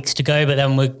 4 weeks to go, but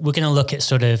then we're going to look at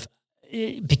sort of,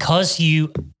 because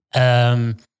you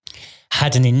had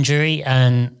an injury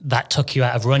and that took you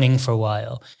out of running for a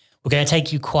while, we're going to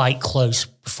take you quite close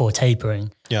before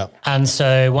tapering. Yeah. And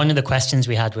so one of the questions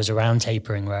we had was around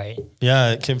tapering, right?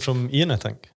 Yeah, it came from Ian, I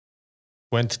think.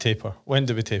 When to taper? When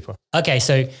do we taper? Okay,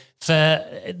 so for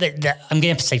I'm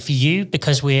going to say for you,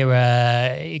 because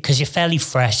because you're fairly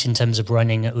fresh in terms of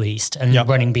running at least, and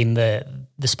running being the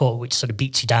sport which sort of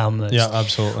beats you down most. Yeah,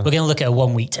 absolutely. We're going to look at a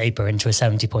 1 week taper into a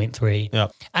 70.3. Yeah.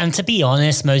 And to be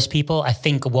honest, most people, I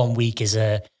think 1 week is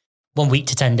 1 week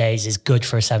to 10 days is good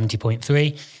for a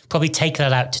 70.3. Probably take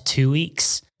that out to 2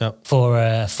 weeks for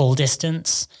a full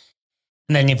distance.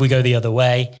 And then if we go the other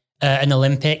way, an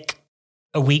Olympic,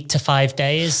 a week to 5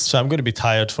 days. So I'm going to be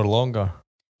tired for longer.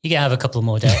 You can have a couple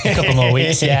more days, a couple more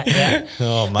weeks. Yeah.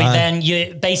 Oh man. But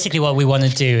then basically what we want to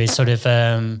do is sort of,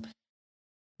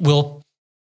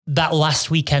 that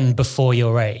last weekend before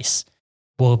your race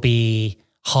will be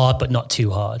hard, but not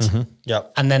too hard. Mm-hmm. Yeah.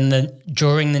 And then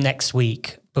during the next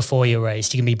week before your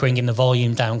race, you can be bringing the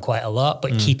volume down quite a lot,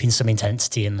 but keeping some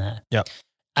intensity in there. Yeah.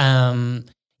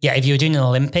 If you were doing an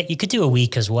Olympic, you could do a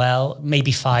week as well,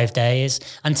 maybe 5 days.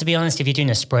 And to be honest, if you're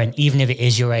doing a sprint, even if it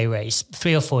is your A race,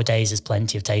 3 or 4 days is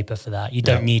plenty of taper for that. You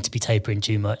don't need to be tapering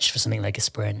too much for something like a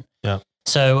sprint. Yeah.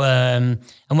 So, and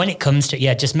when it comes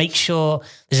to just make sure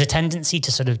there's a tendency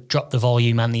to sort of drop the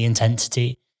volume and the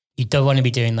intensity. You don't want to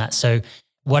be doing that. So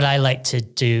what I like to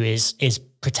do is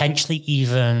potentially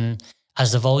even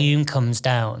as the volume comes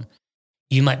down,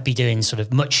 you might be doing sort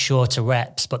of much shorter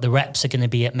reps, but the reps are going to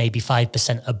be at maybe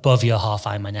 5% above your half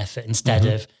Ironman effort instead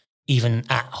of even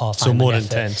at half Ironman effort. So more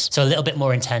intense. So a little bit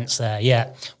more intense there.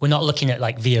 Yeah. We're not looking at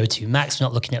like VO2 max. We're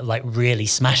not looking at like really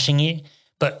smashing you,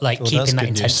 but like keeping that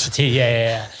intensity.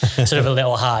 Yeah. Sort of a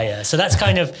little higher. So that's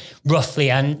kind of roughly,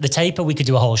 and the taper we could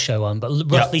do a whole show on, but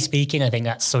roughly speaking, I think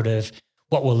that's sort of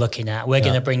what we're looking at. We're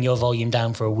going to bring your volume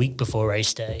down for a week before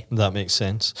race day. That makes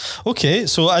sense. Okay,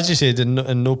 so as you said,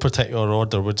 in no particular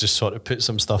order, we'll just sort of put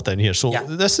some stuff down here. So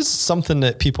this is something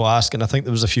that people ask, and I think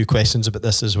there was a few questions about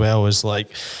this as well, is like,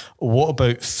 what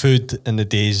about food in the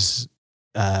days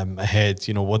ahead?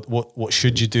 You know, what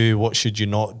should you do? What should you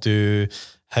not do?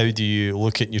 How do you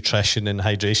look at nutrition and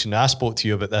hydration? I spoke to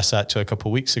you about this actually a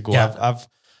couple of weeks ago.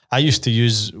 I used to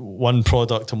use one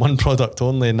product and one product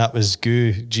only, and that was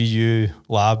GU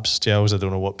Labs gels. I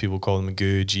don't know what people call them,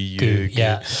 GU.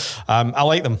 Yeah. I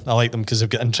like them. Because they've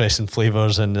got interesting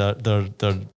flavors, and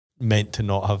they're meant to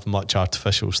not have much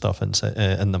artificial stuff in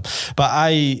them. But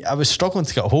I was struggling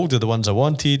to get a hold of the ones I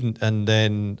wanted, and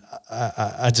then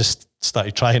I just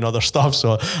started trying other stuff.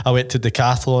 So I went to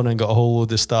Decathlon and got a whole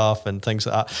load of stuff and things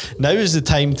like that. Now is the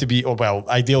time to be,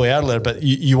 ideally earlier, but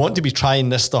you want to be trying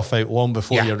this stuff out long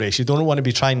before your race. You don't want to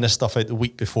be trying this stuff out the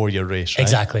week before your race, right?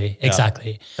 Exactly.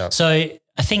 Yeah. So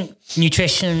I think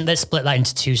nutrition, let's split that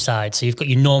into two sides. So you've got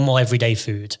your normal everyday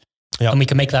food, and we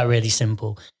can make that really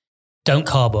simple. Don't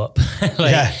carb up.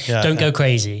 Don't go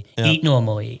crazy. Eat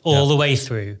normally all the way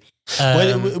through.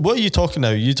 What are you talking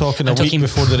now? Are you talking a week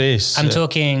before the race? I'm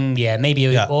talking,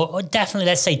 maybe, or definitely,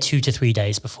 let's say 2 to 3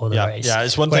 days before the race. Yeah,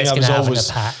 it's one thing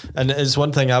it's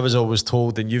one thing I was always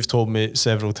told, and you've told me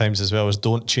several times as well, is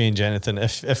don't change anything.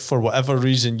 If for whatever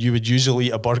reason you would usually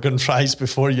eat a burger and fries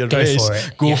before your race,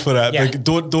 go for it. Yeah.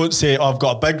 But don't say, I've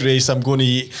got a big race, I'm going to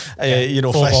eat,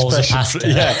 4 bowls of pasta.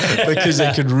 because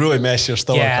it could really mess your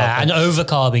stomach up. Yeah, and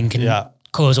overcarbing can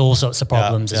cause all sorts of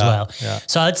problems as well. Yeah.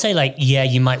 So I'd say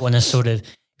you might want to sort of,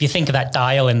 if you think of that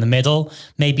dial in the middle,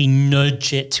 maybe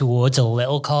nudge it towards a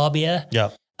little carbier.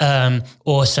 Yeah.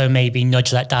 Also maybe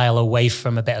nudge that dial away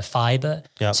from a bit of fiber.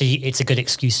 Yep. So it's a good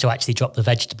excuse to actually drop the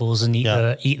vegetables and eat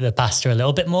the pasta a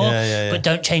little bit more. But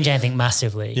don't change anything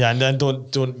massively. Yeah, and then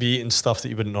don't be eating stuff that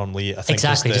you wouldn't normally eat. I think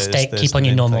exactly. Just keep on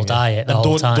your normal diet the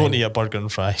whole time. Don't eat a burger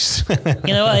and fries.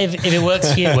 You know what? If it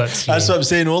works for you, it works for you. That's what I'm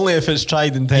saying. Only if it's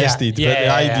tried and tested. But the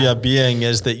idea being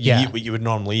is that you eat what you would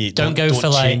normally eat. Don't go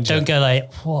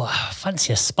like, whoa,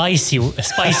 fancy a spicy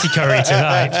curry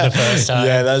tonight for the first time.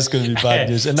 Yeah, that's going to be bad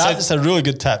news. And that's a really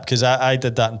good tip, because I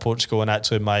did that in Portugal, and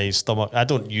actually my stomach, I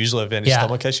don't usually have any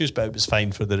stomach issues, but it was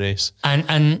fine for the race.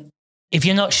 And if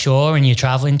you're not sure and you're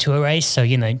traveling to a race, so,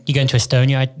 you go into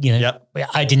Estonia,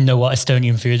 I didn't know what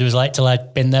Estonian food was like till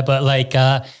I'd been there, but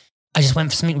I just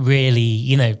went for something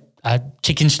really,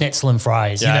 chicken schnitzel and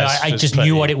fries. I just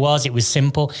knew what it was. It was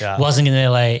simple. Yeah. Wasn't going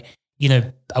to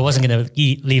I wasn't going to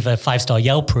leave a 5-star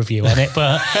Yelp review on it,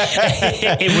 but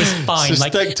it was fine.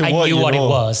 So I knew what it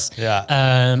was. Yeah.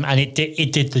 And it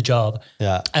did the job.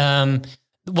 Yeah.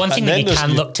 One thing that you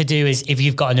can look to do is, if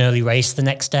you've got an early race the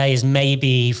next day, is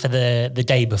maybe for the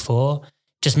day before,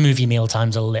 just move your meal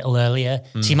times a little earlier.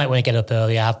 So you might want to get up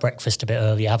earlier, have breakfast a bit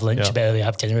earlier, have lunch a bit earlier,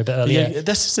 have dinner a bit earlier. Yeah,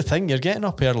 this is the thing, you're getting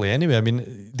up early anyway. I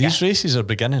mean, these races are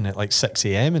beginning at like 6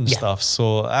 a.m. and stuff.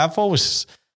 So I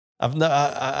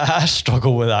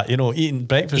struggle with that, eating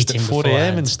breakfast at 4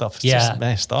 a.m. and stuff. It's just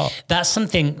messed up. That's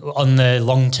something on the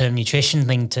long-term nutrition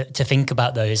thing to think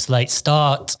about, though, is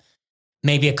start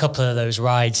maybe a couple of those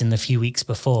rides in the few weeks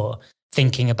before,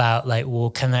 thinking about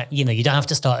can I, you don't have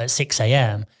to start at 6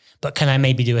 a.m., but can I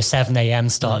maybe do a 7 a.m.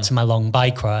 start to my long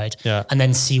bike ride and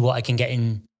then see what I can get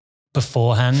in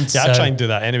beforehand. Yeah, I try and do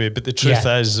that anyway, but the truth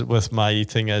is with my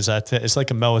eating is that it's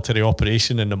like a military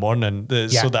operation in the morning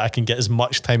so that I can get as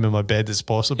much time in my bed as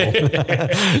possible.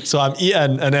 So I'm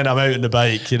eating and then I'm out on the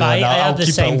bike, I have the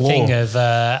same thing of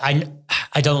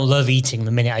I don't love eating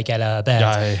the minute I get out of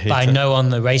bed, but I know on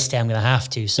the race day I'm going to have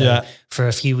to. So for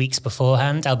a few weeks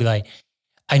beforehand, I'll be like,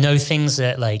 I know things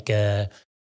that like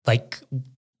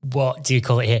what do you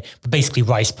call it here? Basically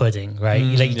rice pudding, right?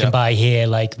 You can buy here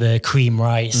like the cream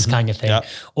rice kind of thing,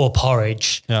 or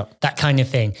porridge, that kind of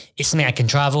thing. It's something I can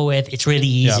travel with. It's really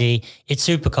easy. It's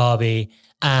super carby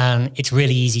and it's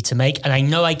really easy to make. And I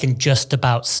know I can just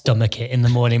about stomach it in the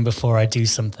morning before I do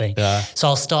something. Yeah. So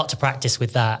I'll start to practice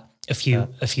with that a few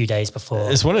days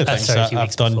before. It's one of the things that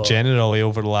I've done generally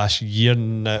over the last year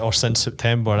or since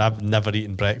September. I've never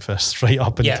eaten breakfast right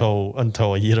up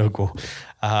until a year ago.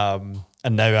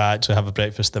 And now I actually have a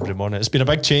breakfast every morning. It's been a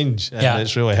big change and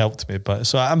it's really helped me. But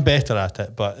so I'm better at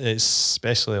it, but it's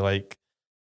especially like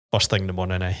first thing in the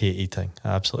morning, I hate eating. I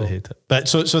absolutely hate it. But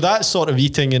so that's sort of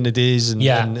eating in the days and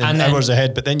hours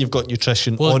ahead, but then you've got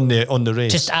nutrition on the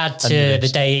race. Just add to the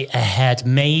day ahead,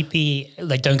 maybe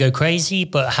don't go crazy,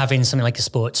 but having something like a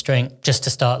sports drink just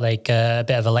to start a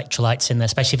bit of electrolytes in there,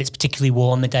 especially if it's particularly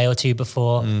warm the day or two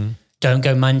before. Don't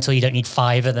go mental. You don't need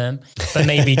 5 of them, but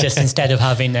maybe just instead of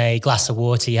having a glass of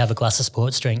water, you have a glass of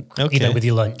sports drink, with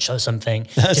your lunch or something.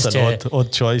 That's just an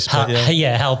odd choice. Help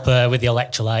with the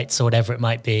electrolytes or whatever it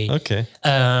might be. Okay.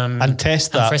 And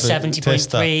test that. And for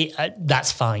 70.3,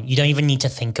 that's fine. You don't even need to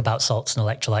think about salts and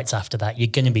electrolytes after that. You're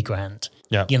going to be grand,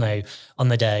 on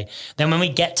the day. Then when we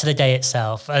get to the day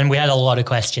itself, and we had a lot of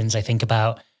questions, I think,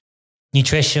 about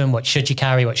nutrition, what should you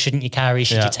carry, what shouldn't you carry?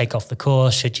 Should you take off the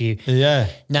course? Should you? Yeah.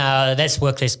 Now, let's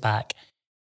work this back.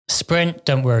 Sprint,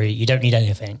 don't worry. You don't need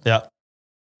anything. Yeah.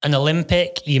 An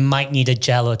Olympic, you might need a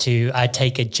gel or two. I'd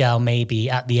take a gel maybe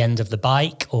at the end of the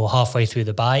bike or halfway through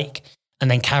the bike, and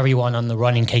then carry one on the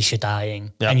run in case you're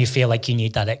dying and you feel like you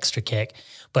need that extra kick.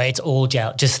 But it's all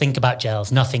gel. Just think about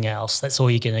gels, nothing else. That's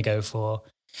all you're going to go for.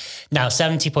 Now,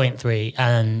 70.3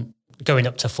 and going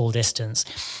up to full distance.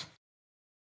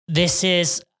 This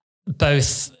is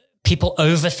both people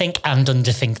overthink and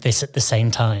underthink this at the same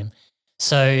time.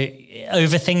 So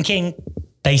overthinking,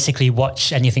 basically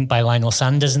watch anything by Lionel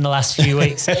Sanders in the last few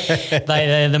weeks.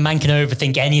 The man can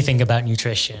overthink anything about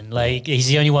nutrition. He's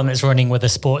the only one that's running with a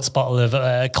sports bottle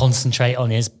of concentrate on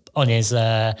his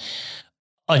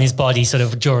body sort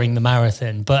of during the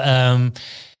marathon. But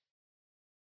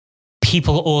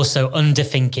people also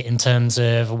underthink it in terms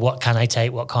of what can I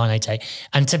take, what can't I take.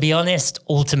 And to be honest,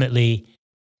 ultimately,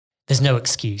 there's no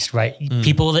excuse, right?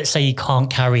 People that say you can't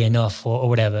carry enough or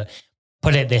whatever,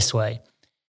 put it this way.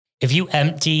 If you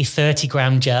empty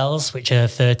 30-gram gels, which are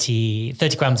 30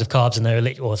 grams of carbs in there,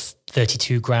 or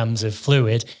 32 grams of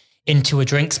fluid, into a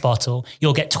drinks bottle,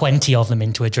 you'll get 20 of them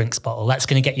into a drinks bottle. That's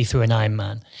going to get you through an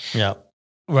Ironman. Yeah.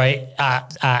 Right?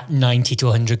 At 90 to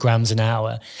 100 grams an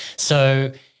hour.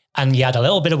 So and you add a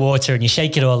little bit of water and you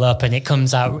shake it all up and it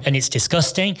comes out and it's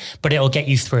disgusting, but it'll get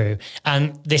you through.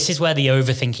 And this is where the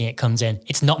overthinking it comes in.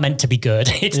 It's not meant to be good.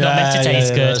 It's not meant to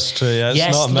taste good. That's true. Yeah, it's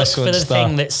yes, not a look for the star.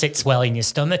 thing that sits well in your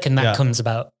stomach, and that comes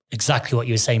about exactly what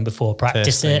you were saying before.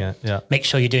 Practice it. Yeah. Make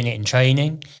sure you're doing it in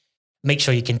training. Make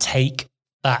sure you can take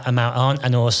that amount on,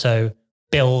 and also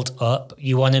build up.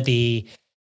 You want to be,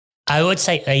 I would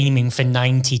say, aiming for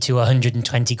 90 to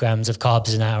 120 grams of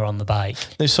carbs an hour on the bike.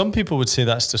 Now, some people would say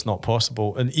that's just not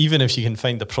possible. And even if you can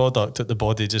find the product that the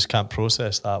body just can't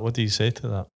process that, what do you say to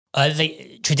that?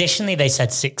 Traditionally, they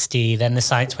said 60, then the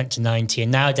science went to 90,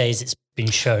 and nowadays it's been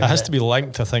shown. It has to be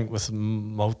linked, I think, with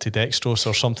maltodextrose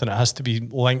or something. It has to be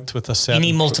linked with a certain...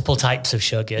 You need multiple types of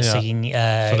sugar. So you need, for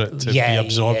it to be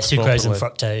absorbed sucrose and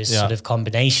properly. fructose sort of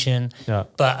combination. Yeah.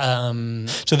 But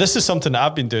so this is something that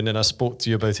I've been doing, and I spoke to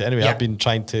you about it anyway. I've been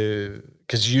trying to,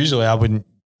 because usually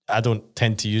I don't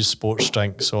tend to use sports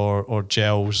drinks or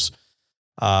gels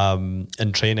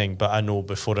in training, but I know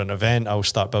before an event I'll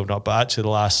start building up. But actually the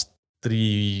last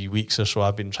 3 weeks or so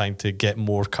I've been trying to get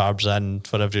more carbs in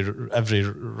for every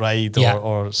ride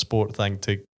or sport thing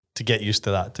to get used to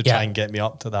that, to try and get me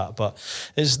up to that. But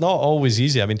it's not always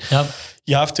easy. I mean,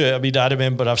 you have to, I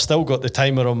remember I've still got the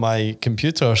timer on my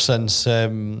computer since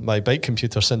my bike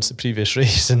computer since the previous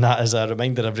race, and that is a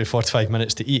reminder every 45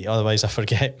 minutes to eat, otherwise I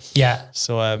forget. Yeah.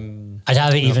 So I'd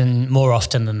have it even more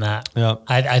often than that. Yeah.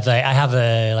 I have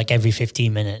a like every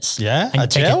 15 minutes. Yeah. And a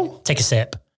gel? Take a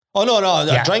sip. Oh, no,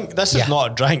 a drink. This is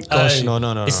not a drink. Gosh, no.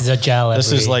 This is a gel.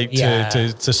 This is like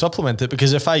to supplement it,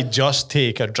 because if I just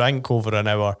take a drink over an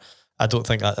hour, I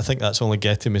think that's only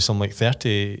getting me some like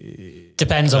 30.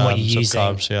 Depends on what you're using.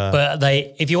 Carbs, But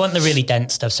if you want the really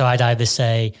dense stuff, so I'd either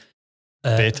say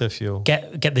beta fuel.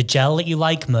 Get the gel that you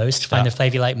like most, find the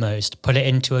flavor you like most, put it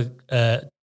into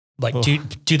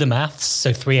do the maths,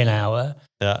 so 3 an hour.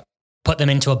 Yeah. Put them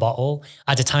into a bottle,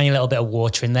 add a tiny little bit of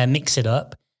water in there, mix it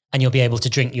up, and you'll be able to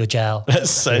drink your gel. That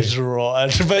sounds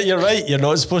rotten, but you're right. You're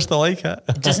not supposed to like it.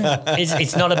 It's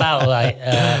not about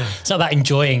it's not about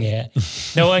enjoying it.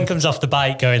 No one comes off the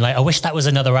bike going like, I wish that was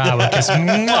another hour, because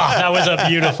that was a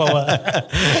beautiful one.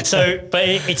 But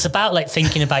it's about like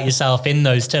thinking about yourself in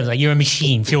those terms. Like you're a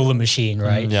machine, fuel the machine,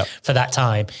 right? For that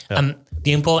time.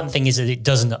 The important thing is that it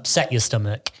doesn't upset your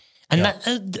stomach. And that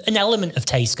an element of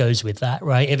taste goes with that,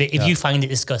 right? If you find it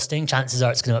disgusting, chances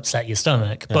are it's going to upset your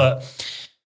stomach. Yeah. But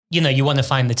you want to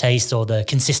find the taste or the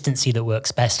consistency that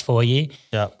works best for you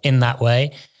in that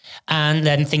way. And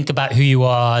then think about who you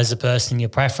are as a person, your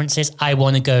preferences. I'll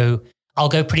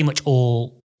go pretty much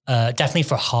all, definitely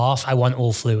for half, I want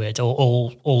all fluid or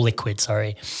all liquid,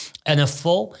 sorry. And a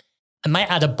full, I might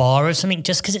add a bar or something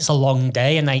just because it's a long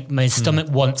day and my stomach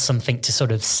wants something to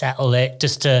sort of settle it,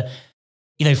 just to,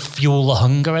 fuel the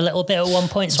hunger a little bit at one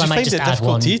point. So I might just add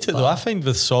one. To eat it though. I find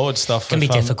with solid stuff, it can be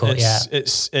difficult.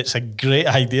 It's a great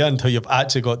idea until you've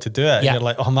actually got to do it. Yeah. You're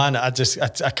like, oh man, I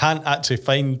can't actually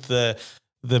find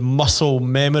the muscle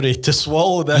memory to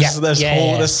swallow this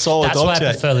solid That's object. why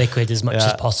I prefer liquid as much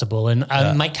as possible. And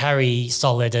I might carry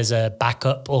solid as a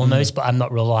backup almost, but I'm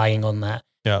not relying on that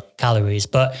calories.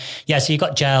 But so you've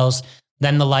got gels,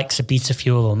 then the likes of Beta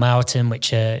Fuel or Mountain,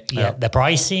 which are, they're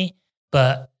pricey,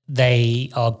 but they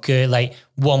are good. Like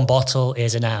one bottle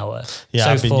is an hour. Yeah,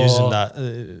 so I've been using that.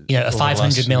 A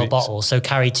 500 ml bottle. So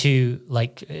carry two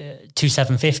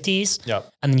 750s. Yeah,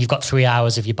 and then you've got 3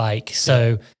 hours of your bike.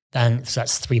 So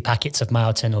that's 3 packets of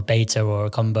Mountain or Beta or a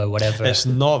combo, whatever. It's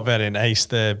not very nice,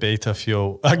 the Beta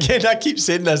Fuel. Again, I keep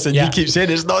saying this, and you keep saying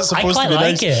it's not supposed to be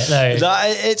nice. I quite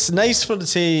like it. It's nice for,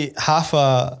 say, half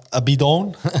a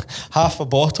bidon, half a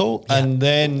bottle, and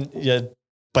then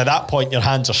by that point, your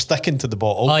hands are sticking to the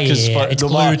bottle. It's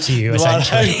glued to you,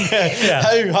 essentially.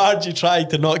 How hard you try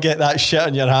to not get that shit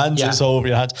on your hands, it's all over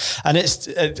your hands. And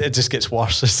it just gets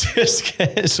worse. It just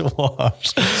gets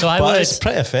worse. So it's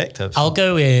pretty effective. I'll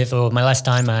go with, my last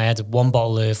time I had a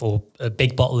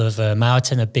big bottle of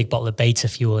Mountain, a big bottle of Beta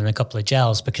Fuel, and a couple of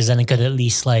gels, because then I could at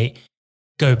least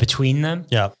go between them.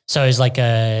 Yeah. So it's like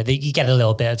you get a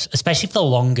little bit, especially for the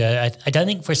longer. I don't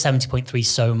think for 70.3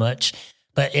 so much.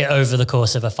 But over the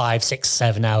course of a 5, 6,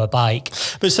 7 hour bike.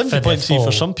 But 70.3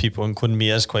 for some people, including me,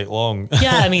 is quite long.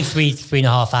 Yeah, I mean,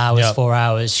 3.5 hours, 4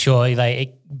 hours, sure.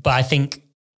 But I think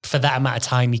for that amount of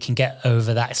time, you can get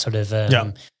over that sort of,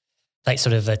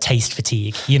 a taste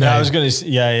fatigue, I was going to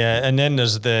say, And then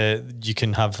there's you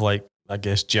can have I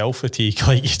guess, gel fatigue,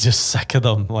 like you're just sick of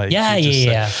them. Like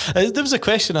yeah. There was a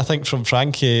question, I think, from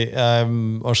Frankie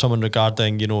or someone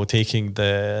regarding, taking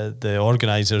the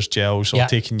organisers' gels or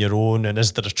taking your own, and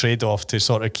is there a trade-off to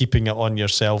sort of keeping it on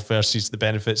yourself versus the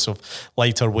benefits of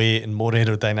lighter weight and more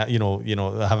aerodynamic,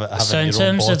 having so in your terms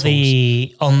own bottles? of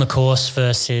the on the course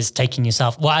versus taking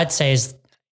yourself, what I'd say is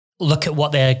look at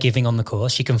what they're giving on the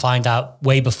course. You can find out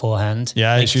way beforehand.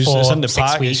 Yeah, like it's usually it's in the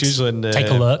 6 pack. weeks, it's usually in take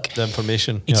a look. The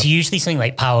information. It's usually something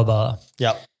like Power Bar.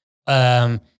 Yeah.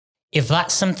 If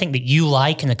that's something that you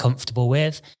like and are comfortable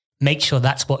with, make sure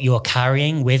that's what you're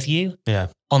carrying with you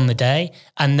on the day,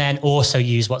 and then also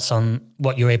use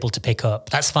what you're able to pick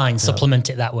up. That's fine. Supplement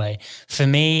it that way. For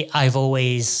me, I've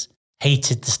always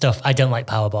hated the stuff. I don't like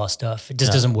Power Bar stuff. It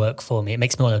just doesn't work for me. It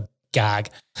makes me want to gag.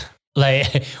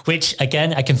 Like, which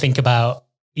again, I can think about,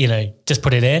 just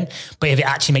put it in. But if it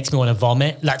actually makes me want to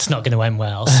vomit, that's not going to end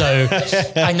well. So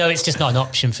I know it's just not an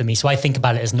option for me. So I think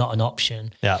about it as not an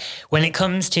option. Yeah. When it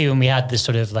comes to, and we had this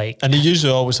sort of like... And you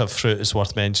usually always have fruit, it's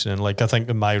worth mentioning. Like I think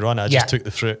in my run, I just took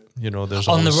the fruit. There's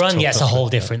on the run, it's a whole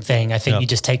different thing. I think you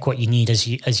just take what you need as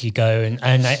you go.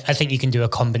 And I think you can do a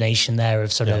combination there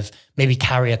of sort of maybe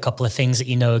carry a couple of things that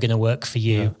you know are going to work for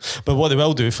you. Yeah. But what they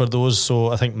will do for those, so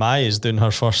I think Mai is doing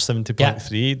her first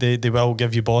 70.3. They will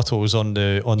give you bottles on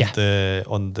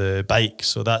the bike.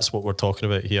 So that's what we're talking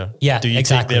about here. Yeah, do you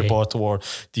exactly. take their bottle, or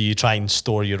do you try and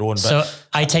store your own? So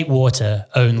I take water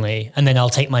only, and then I'll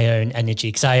take my own energy,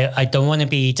 because I don't want to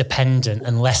be dependent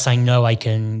unless I know I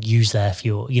can use their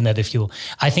fuel, the fuel.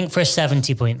 I think for a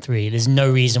 70.3, there's no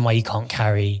reason why you can't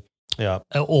carry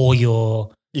all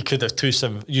your... You could have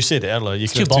you said it earlier, you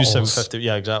could have 750.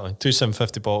 Yeah, exactly.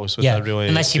 750 bottles with a really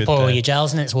unless you pour all your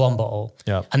gels and it's one bottle.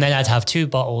 Yeah. And then I'd have 2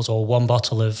 bottles or 1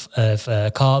 bottle of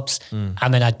carbs,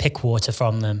 and then I'd pick water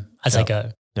from them as I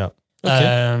go. Yeah.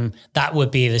 Okay. That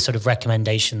would be the sort of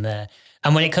recommendation there.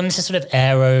 And when it comes to sort of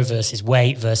aero versus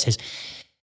weight versus...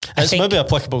 It's maybe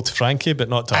applicable to Frankie, but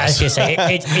not to us. I was going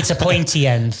to say, it's a pointy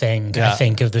end thing, I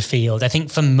think, of the field. I think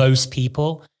for most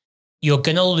people, you're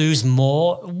going to lose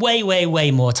way, way, way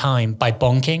more time by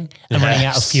bonking and running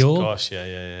out of fuel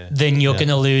than you're going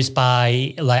to lose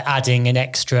by like adding an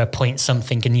extra point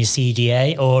something in your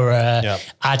CDA or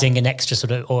adding an extra sort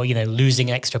of, or,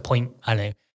 losing an extra point,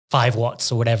 5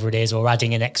 watts or whatever it is, or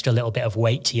adding an extra little bit of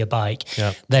weight to your bike.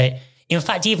 Yeah. In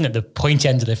fact, even at the point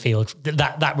end of the field,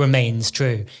 that remains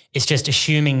true. It's just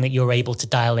assuming that you're able to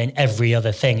dial in every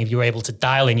other thing. If you're able to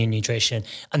dial in your nutrition,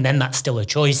 and then that's still a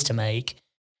choice to make,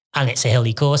 and it's a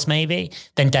hilly course maybe,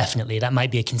 then definitely that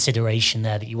might be a consideration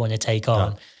there that you want to take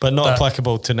on. But not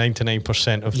applicable to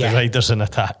 99% of the riders in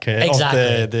attack,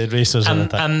 exactly. Of the racers in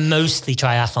attack. And mostly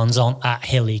triathlons aren't at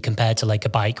hilly compared to like a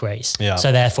bike race. Yeah.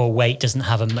 So therefore weight doesn't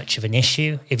have much of an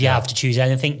issue. If you have to choose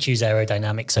anything, choose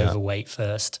aerodynamics over weight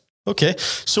first. Okay,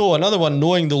 so another one,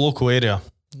 knowing the local area.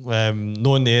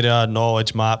 Knowing the area,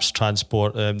 knowledge, maps,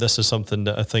 transport. This is something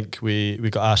that I think we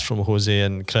got asked from Jose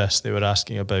and Chris. They were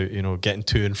asking about, getting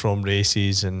to and from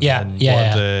races and what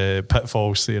are the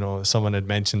pitfalls. Someone had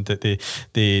mentioned that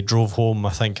they drove home,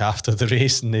 I think, after the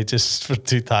race and they just were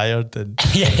too tired. And,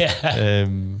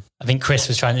 I think Chris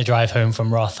was trying to drive home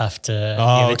from Roth after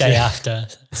the day after.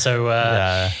 So,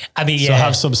 So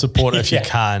have some support if you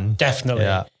can. Definitely.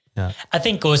 Yeah. I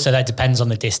think also that depends on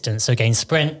the distance. So again,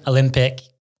 sprint, Olympic,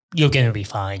 you're going to be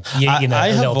fine. I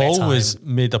have always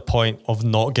made a point of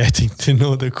not getting to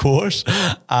know the course,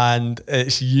 and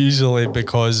it's usually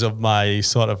because of my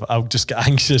sort of, I'll just get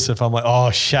anxious if I'm like, oh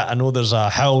shit, I know there's a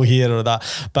hill here or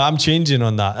that, but I'm changing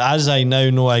on that. As I now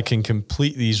know I can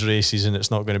complete these races and it's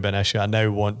not going to be an issue, I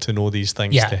now want to know these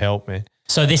things to help me.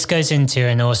 So this goes into,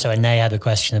 and also Ane had a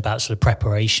question about sort of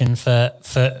preparation for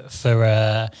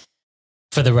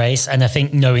the race. And I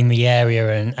think knowing the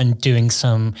area and doing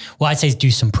some, what I'd say is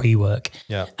do some pre-work.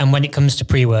 Yeah. And when it comes to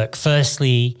pre-work,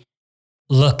 firstly,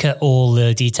 look at all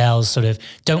the details, sort of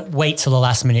don't wait till the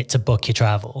last minute to book your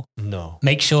travel. No.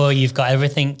 Make sure you've got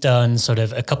everything done sort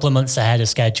of a couple of months ahead of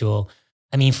schedule.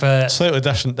 I mean, for slightly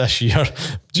different this year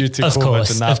due to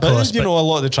COVID and that. But a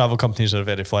lot of the travel companies are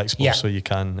very flexible, so you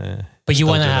can. But you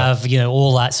want to have,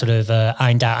 all that sort of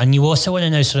ironed out. And you also want to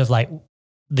know sort of like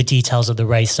the details of the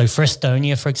race. So for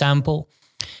Estonia, for example,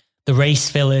 the race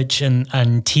village and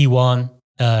T1,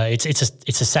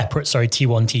 it's a separate,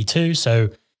 T1, T2. So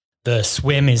the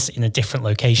swim is in a different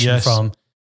location from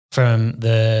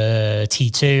the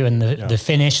T2 and the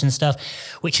finish and stuff,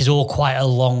 which is all quite a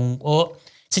long, or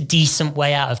it's a decent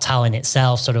way out of Tallinn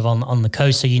itself, sort of on the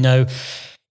coast. So,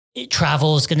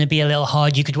 travel is going to be a little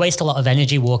hard. You could waste a lot of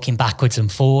energy walking backwards and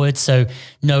forwards. So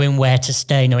knowing where to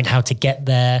stay, knowing how to get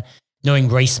there, knowing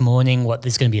race morning, what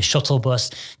there's going to be a shuttle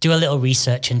bus, do a little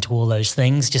research into all those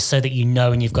things just so that you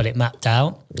know and you've got it mapped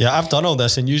out. Yeah, I've done all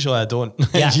this and usually I don't.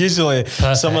 Yeah. Usually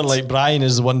someone like Brian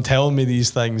is the one telling me these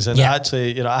things. And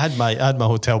actually, you know, I had my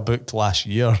hotel booked last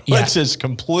year, which is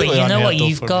completely unheard of. But you know what?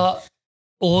 You've got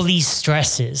all these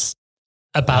stresses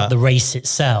about the race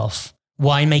itself.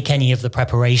 Why make any of the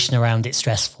preparation around it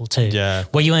stressful too? Yeah.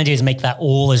 What you want to do is make that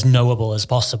all as knowable as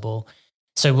possible.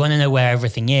 So we want to know where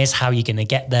everything is, how you're going to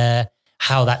get there,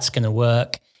 how that's going to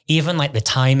work, even like the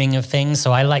timing of things.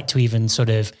 So I like to even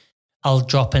I'll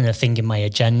drop in a thing in my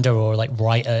agenda or like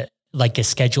write a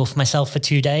schedule for myself for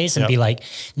 2 days and be like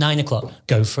 9 o'clock,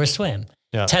 go for a swim.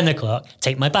 Yeah. 10 o'clock,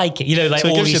 take my bike. You know, like so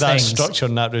all these things. So it gives things. you that structure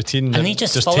and that routine. And you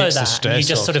just follow that. And you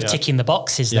just sort of ticking the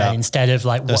boxes then instead of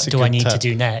like, what do I need to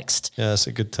do next? Yeah, that's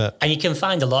a good tip. And you can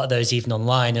find a lot of those even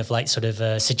online of like sort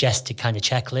of suggested kind of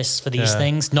checklists for these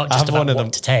things, not just about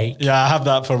what to take. Yeah, I have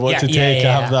that for what to take.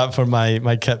 I have that for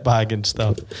my kit bag and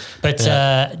stuff. But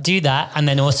do that and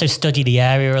then also study the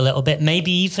area a little bit.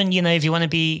 Maybe even, you know, if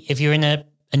you're in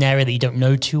an area that you don't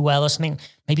know too well or something,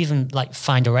 maybe even like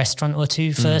find a restaurant or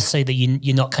two first so that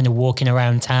you're not kind of walking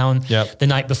around town the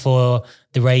night before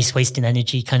the race, wasting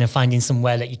energy, kind of finding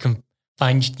somewhere that you can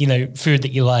find, you know, food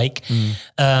that you like.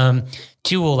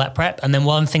 Do all that prep. And then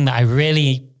one thing that I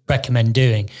really recommend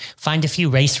doing, find a few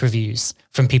race reviews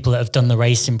from people that have done the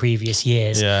race in previous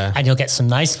years and you'll get some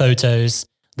nice photos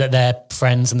that their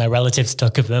friends and their relatives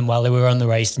took of them while they were on the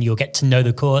race, and you'll get to know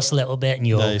the course a little bit and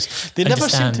you'll They never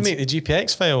seem to make the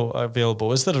GPX file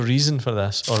available. Is there a reason for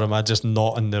this? Or am I just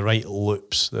not in the right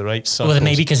loops, the right circles? Well,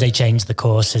 maybe because they changed the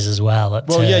courses as well.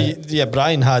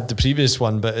 Brian had the previous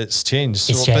one, but it's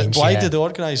changed. But why did the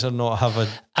organiser not have a...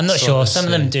 I'm not sure. Some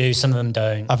of them do, some of them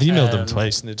don't. I've emailed them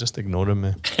twice and they're just ignoring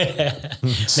me.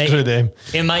 Screw them.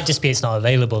 It might just be it's not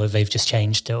available if they've just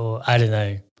changed it, or I don't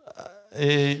know.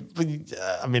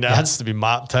 I mean, it has to be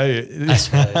mapped out, I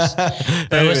suppose.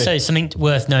 But anyway. Also, something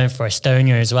worth knowing for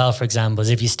Estonia as well, for example, is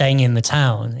if you're staying in the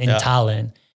town in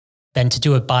Tallinn, then to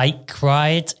do a bike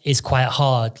ride is quite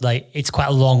hard. Like, it's quite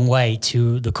a long way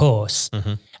to the course,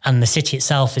 and the city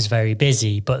itself is very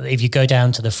busy. But if you go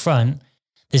down to the front,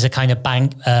 there's a kind of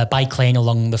bike lane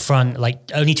along the front, like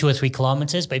only 2 or 3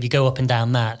 kilometers. But if you go up and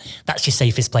down that's your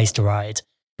safest place to ride.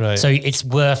 Right. So it's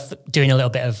worth doing a little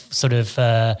bit of sort of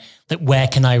like, where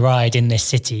can I ride in this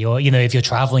city? Or, you know, if you're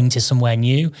traveling to somewhere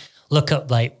new, look up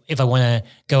like if I want to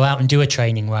go out and do a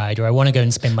training ride or I want to go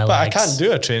and spin my legs. But I can't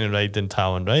do a training ride in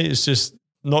Tallinn, right? It's just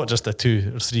not just a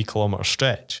 2 or 3 kilometre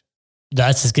stretch.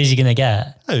 That's as good as you're going to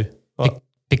get. How?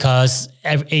 Because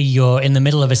you're in the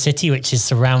middle of a city which is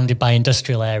surrounded by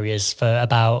industrial areas for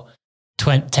about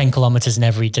 10 kilometers in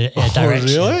every direction.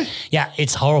 Really? Yeah,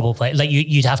 it's a horrible place. Like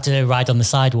you'd have to ride on the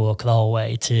sidewalk the whole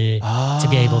way to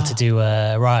be able to do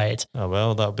a ride. Oh,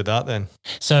 well, that'll be that then.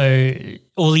 So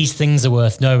all these things are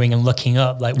worth knowing and looking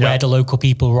up, like where do local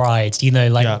people ride? You know,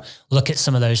 like look at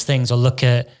some of those things or look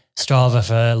at Strava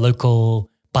for local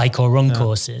bike or run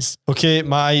courses. Okay,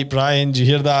 Brian, do you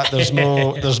hear that? There's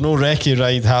no recce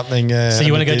ride happening. So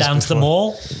you want to go down to the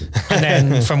mall and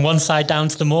then from one side down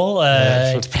to the mall,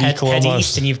 head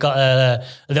east, and you've got a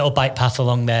little bike path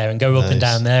along there and go up and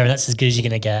down there, and that's as good as you're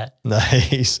going to get.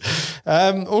 Nice.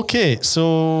 Okay,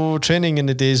 so training in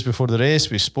the days before the race,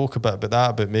 we spoke a bit about that,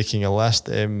 about making a list.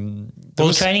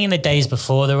 Training in the days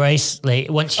before the race, like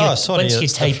once your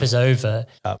taper's over,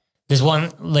 there's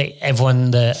one, like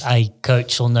everyone that I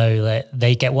coach will know that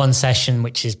they get one session,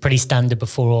 which is pretty standard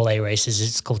before all A races.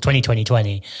 It's called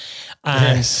 20-20-20.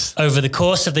 And over the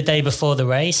course of the day before the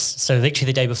race, so literally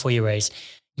the day before your race,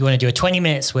 you want to do a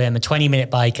 20-minute swim, a 20-minute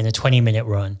bike, and a 20-minute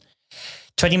run.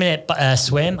 20-minute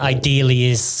swim ideally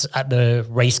is at the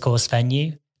race course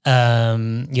venue,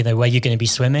 you know, where you're going to be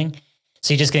swimming.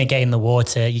 So you're just going to get in the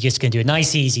water. You're just going to do a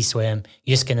nice, easy swim.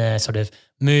 You're just going to sort of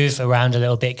move around a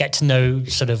little bit, get to know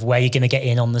sort of where you're going to get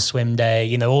in on the swim day,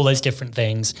 you know, all those different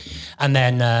things. And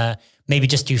then maybe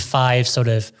just do 5 sort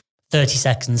of 30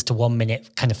 seconds to 1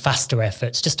 minute kind of faster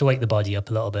efforts just to wake the body up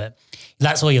a little bit.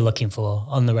 That's all you're looking for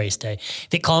on the race day. If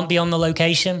it can't be on the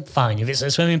location, fine. If it's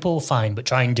a swimming pool, fine. But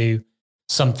try and do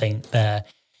something there.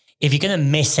 If you're going to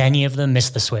miss any of them, miss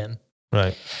the swim.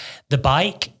 Right. The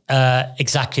bike,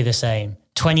 exactly the same.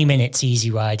 20 minutes easy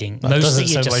riding. That doesn't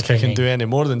sound like spinning. I can do any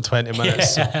more than 20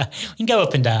 minutes. Yeah. You can go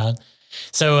up and down.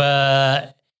 So,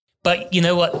 but you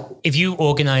know what? If you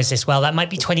organize this well, that might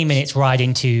be 20 minutes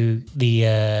riding to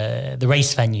the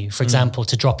race venue, for example,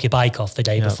 to drop your bike off the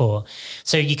day before.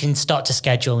 So you can start to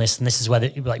schedule this, and this is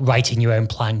where like writing your own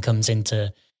plan comes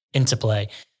into play.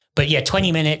 But yeah,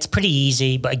 20 minutes, pretty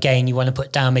easy. But again, you want to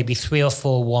put down maybe 3 or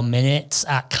 4 1 minutes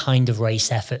at kind of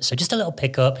race effort. So just a little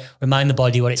pickup, remind the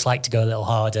body what it's like to go a little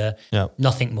harder,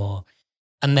 nothing more.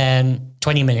 And then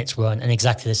 20 minutes run and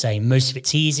exactly the same. Most of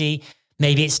it's easy.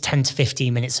 Maybe it's 10 to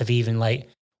 15 minutes of even like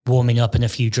warming up and a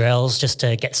few drills just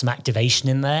to get some activation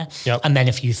in there. Yep. And then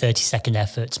a few 30-second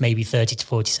efforts, maybe 30 to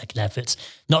 40-second efforts.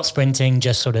 Not sprinting,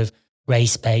 just sort of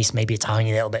race pace, maybe a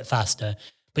tiny little bit faster.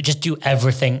 But just do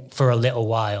everything for a little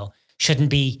while.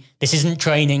 This isn't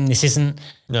training. This isn't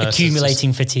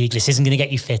accumulating fatigue. This isn't going to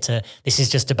get you fitter. This is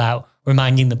just about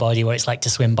reminding the body what it's like to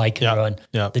swim, bike and run.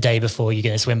 The day before you're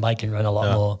going to swim, bike and run a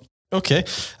lot more. Okay.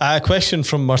 A question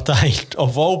from Martijn.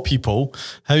 Of all people,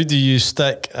 how do you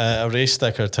stick a race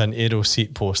sticker to an Aero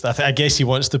seat post? I guess he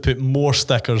wants to put more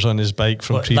stickers on his bike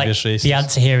from previous races. The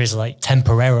answer here is like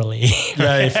temporarily.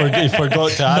 Yeah, he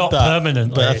forgot to add Not that.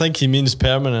 Permanently. But I think he means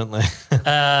permanently.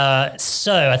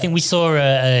 So I think we saw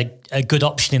a good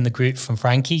option in the group from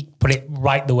Frankie. Put it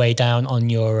right the way down on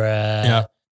your...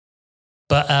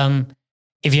 But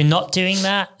if you're not doing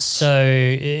that,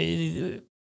 so...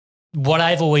 what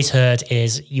I've always heard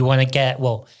is you want to get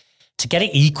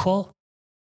it equal,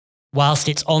 whilst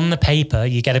it's on the paper,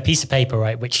 you get a piece of paper,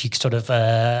 right, which you sort of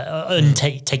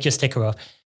take your sticker off,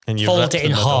 and you fold it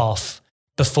in half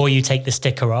before you take the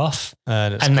sticker off,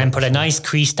 and then put a nice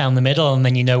crease down the middle, and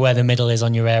then you know where the middle is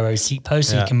on your Aero seat post,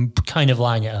 so you can kind of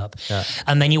line it up. Yeah.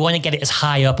 And then you want to get it as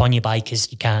high up on your bike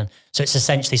as you can. So it's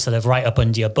essentially sort of right up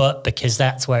under your butt, because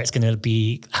that's where it's going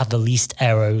to have the least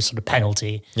Aero sort of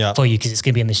penalty for you, because it's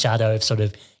going to be in the shadow of sort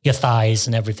of your thighs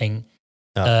and everything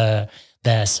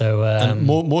there. So and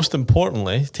most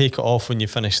importantly, take it off when you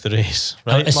finish the race.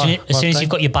 Right? As soon as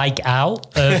you've got your bike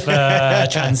out of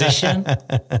transition,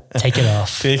 take it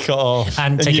off. Take it off.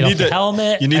 And take it off the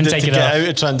helmet. You need and it take to it get off. out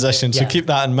of transition. So keep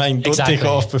that in mind. Don't take it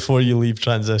off before you leave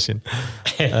transition.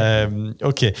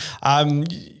 Okay.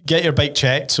 Get your bike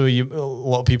checked. So a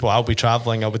lot of people, I'll be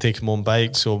traveling, I'll be taking my own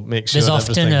bike. So make sure there's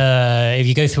often, if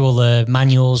you go through all the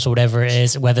manuals or whatever it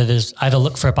is, whether there's either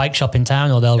look for a bike shop in town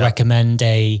or they'll recommend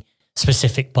a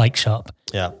specific bike shop.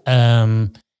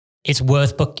 It's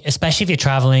worth especially if you're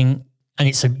traveling and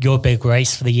it's your big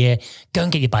race for the year, go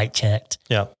and get your bike checked.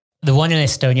 The one in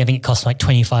Estonia, I think it costs like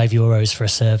 25 euros for a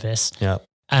service.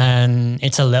 And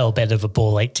it's a little bit of a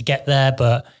ball ache to get there,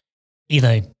 but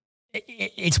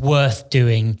it's worth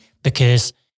doing,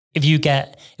 because if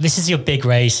this is your big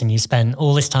race and you spend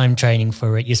all this time training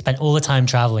for it, you spent all the time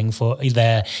traveling for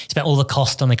there, you spent all the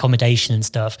cost on accommodation and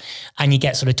stuff, and you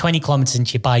get sort of 20 kilometers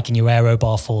into your bike and your aero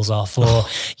bar falls off, or,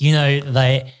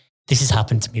 this has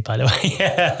happened to me, by the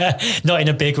way, not in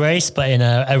a big race, but in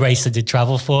a race I did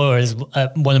travel for, as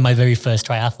one of my very first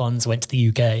triathlons, went to the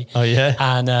UK. Oh yeah.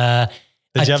 And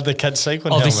did you have the kids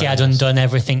cycling obviously helmet? I'd undone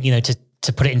everything,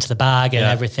 to put it into the bag and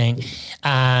everything.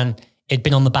 And it'd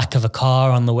been on the back of a car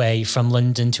on the way from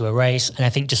London to a race. And I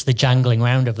think just the jangling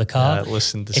round of the car.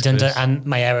 And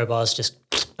my aero bars just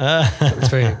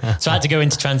through. So I had to go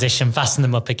into transition, fasten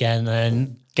them up again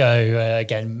and go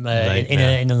again in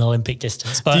an Olympic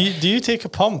distance. But do you take a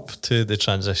pump to the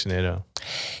transition aero?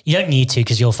 You don't need to,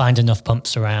 because you'll find enough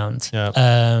pumps around.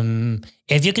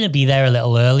 If you're going to be there a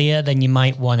little earlier, then you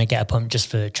might want to get a pump just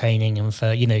for training and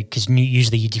for, because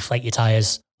usually you deflate your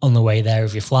tires on the way there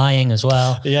if you're flying as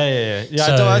well. Yeah.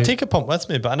 So, I take a pump with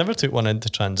me, but I never took one into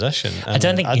transition. I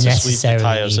don't think you necessarily leave the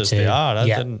tires need as to. they are. I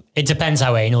didn't. It depends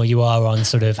how anal you are on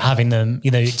sort of having them.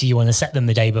 Do you want to set them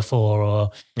the day before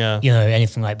or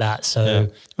anything like that? So,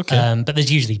 but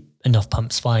there's usually enough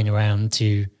pumps flying around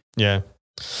to. Yeah.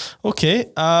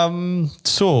 Okay.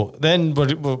 So then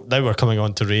we're coming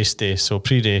on to race day. So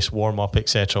pre-race, warm up,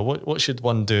 etc. What should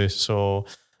one do? So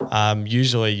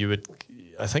usually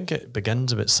I think it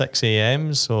begins about 6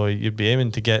 a.m. So you'd be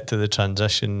aiming to get to the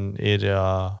transition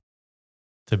area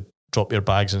to drop your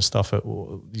bags and stuff.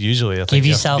 Usually, I think give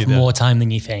yourself more time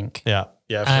than you think. Yeah,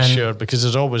 for sure. Because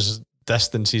there's always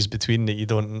distances between that you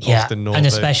don't often know. And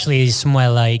especially somewhere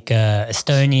like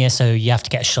Estonia, so you have to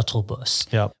get a shuttle bus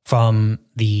from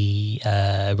the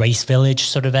race village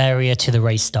sort of area to the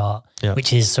race start,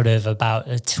 which is sort of about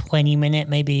a 20-minute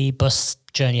maybe bus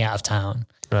journey out of town.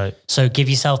 Right. So give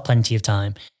yourself plenty of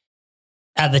time.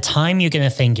 At the time you're going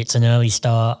to think it's an early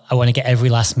start, I want to get every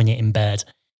last minute in bed.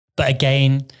 But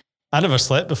again, I never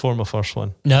slept before my first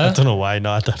one. No? I don't know why.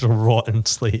 No, I had a rotten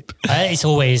sleep. It's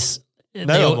always...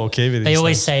 Now I'm okay with these They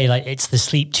always say like it's the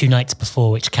sleep 2 nights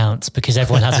before which counts, because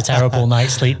everyone has a terrible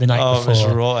night's sleep the night before. Oh, it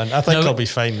was rotten. I think I'll be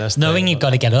fine this time. Knowing you've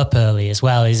got to get up early as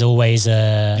well is always...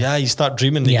 you start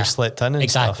dreaming that you've slept in and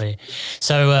exactly. stuff.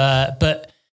 So,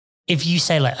 but if you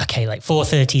say like, okay, like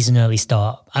 4:30 is an early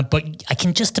start, but I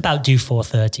can just about do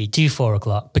 4:30, do 4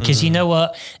 o'clock, because you know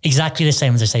what? Exactly the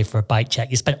same as I say for a bike check.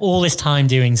 You spend all this time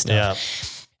doing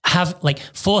stuff. Have like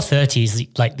 4:30 is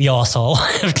like the arsehole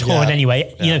of dawn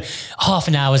anyway. You know, half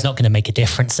an hour is not going to make a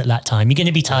difference at that time. You're going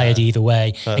to be tired either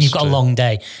way, and you've got a long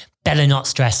day. Better not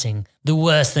stressing. The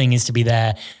worst thing is to be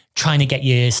there trying to get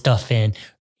your stuff in,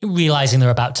 realizing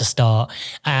they're about to start.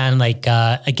 And like,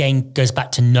 again, goes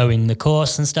back to knowing the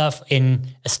course and stuff. In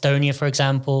Estonia, for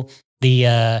example,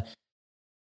 the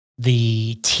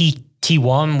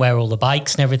T1 where all the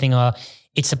bikes and everything are,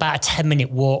 it's about a 10-minute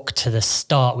walk to the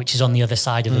start, which is on the other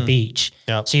side of the beach.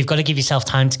 Yep. So you've got to give yourself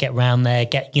time to get around there,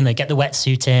 get the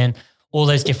wetsuit in, all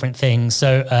those different things.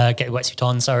 So get the wetsuit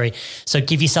on, sorry. So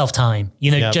give yourself time,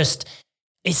 just,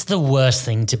 it's the worst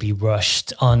thing to be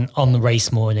rushed on the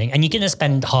race morning. And you're going to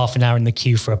spend half an hour in the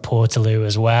queue for a Portaloo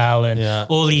as well. And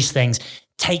all these things.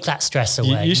 Take that stress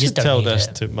away. You should tell this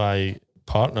to my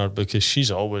partner, because she's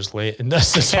always late, and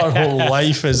this is her whole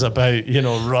life is about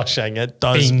rushing. It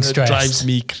drives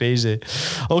me crazy.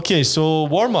 Okay, so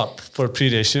warm up for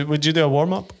pre-race. Would you do a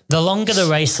warm up? The longer the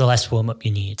race, the less warm up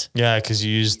you need. Yeah, because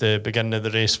you use the beginning of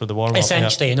the race for the warm up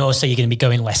essentially, and also you're going to be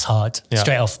going less hard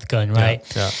straight off the gun, right?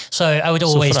 So I would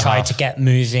always try to get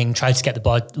moving, try to get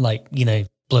the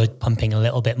blood pumping a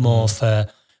little bit more for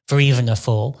even a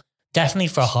full. Definitely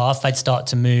for a half, I'd start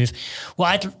to move. What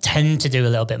I'd tend to do a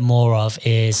little bit more of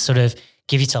is sort of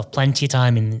give yourself plenty of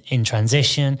time in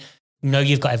transition.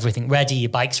 You've got everything ready.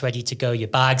 Your bike's ready to go. Your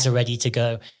bags are ready to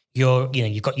go.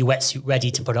 You've got your wetsuit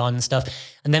ready to put on and stuff.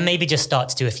 And then maybe just start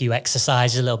to do a few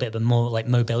exercises, a little bit of more like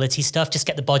mobility stuff. Just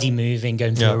get the body moving,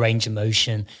 going through a range of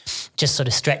motion, just sort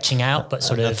of stretching out, but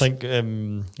sort of. I think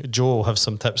Joe will have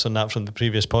some tips on that from the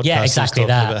previous podcast. Yeah, exactly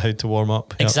that. About how to warm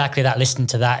up. Exactly that. Listen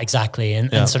to that. Exactly.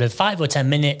 And sort of 5 or 10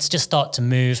 minutes, just start to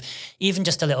move, even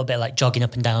just a little bit like jogging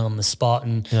up and down on the spot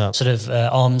and sort of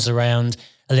arms around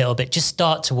a little bit. Just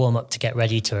start to warm up to get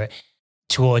ready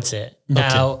towards it.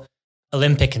 Now,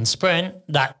 Olympic and sprint,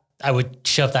 that I would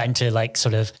shove that into like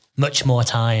sort of much more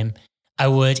time. I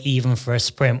would, even for a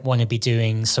sprint, want to be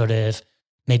doing sort of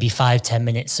maybe 5-10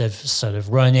 minutes of sort of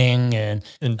running and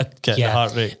get the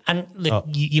heart rate. And look,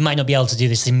 you might not be able to do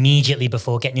this immediately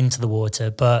before getting into the water,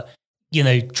 but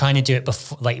trying to do it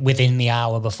before, like within the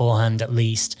hour beforehand at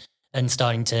least, and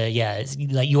starting to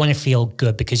like you want to feel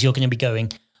good, because you're going to be going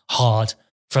hard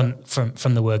from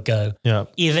the word go. Yeah.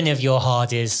 Even if your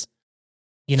hard is,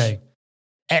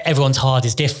 everyone's hard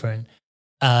is different,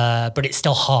 but it's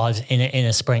still hard in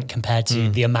a sprint compared to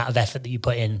the amount of effort that you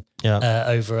put in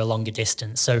over a longer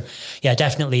distance. So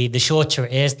definitely the shorter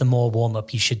it is, the more warm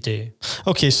up you should do.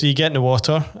 Okay, so you get in the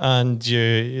water, and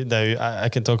I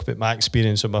can talk about my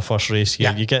experience of my first race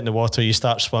here. You get in the water, you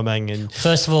start swimming, and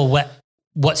first of all,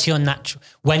 what's your natural?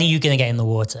 When are you going to get in the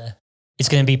water? It's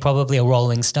going to be probably a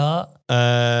rolling start.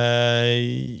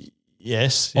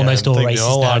 Yes, almost all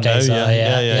races nowadays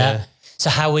are. So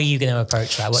how are you going to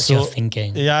approach that? What's your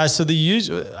thinking? Yeah, so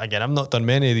again, I've not done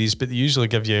many of these, but they usually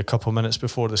give you a couple of minutes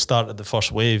before the start of the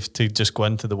first wave to just go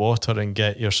into the water and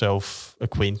get yourself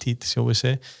acquainted, shall we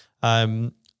say.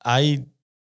 I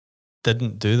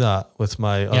didn't do that with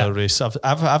my other race.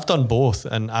 I've done both,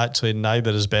 and actually neither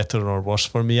is better or worse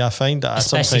for me. I find that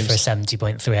especially for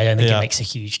 70.3, I don't think it makes a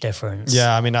huge difference.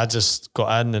 Yeah, I mean, I just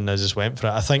got in and I just went for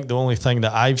it. I think the only thing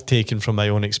that I've taken from my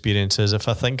own experience is if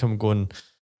I think I'm going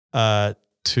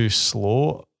too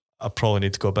slow, I probably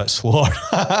need to go a bit slower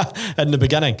in the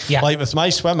beginning. Yeah. Like with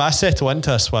my swim, I settle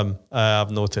into a swim.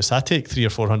 I've noticed I take 300 or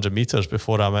 400 meters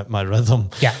before I'm at my rhythm.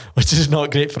 Yeah, which is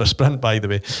not great for a sprint, by the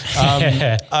way.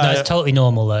 No, it's totally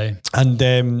normal though.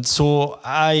 And so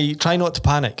I try not to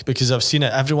panic, because I've seen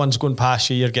it. Everyone's going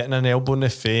past you. You're getting an elbow in the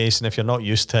face, and if you're not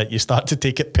used to it, you start to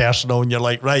take it personal, and you're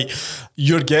like, right,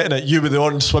 you're getting it. You with the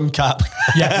orange swim cap.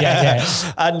 Yeah.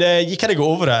 And you kind of go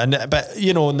over it. But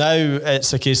now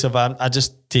it's a case of I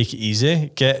just take it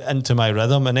easy, get into my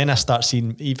rhythm, and then I start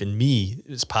seeing even me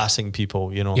as passing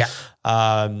people, Yeah.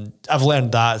 I've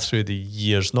learned that through the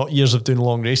years, not years of doing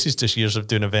long races, just years of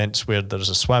doing events where there's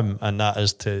a swim, and that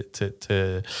is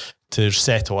to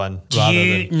settle in. Do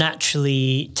you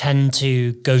naturally tend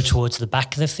to go towards the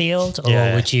back of the field, or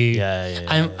would you?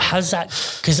 Yeah. How's that?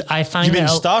 Because I find you mean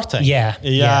starting? Yeah.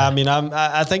 I mean,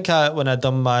 I think when I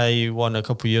done my one a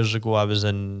couple of years ago, I was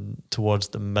in towards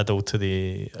the middle to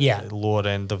the lower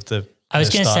end of the. I was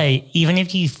going to say, even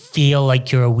if you feel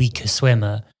like you're a weaker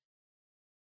swimmer,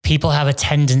 people have a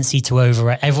tendency to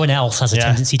everyone else has a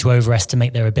tendency to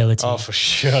overestimate their ability. Oh, for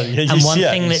sure. Yeah, and one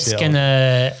thing that's going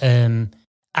to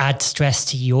add stress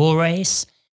to your race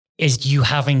is you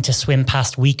having to swim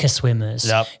past weaker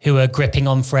swimmers who are gripping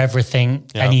on for everything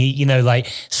and you know, like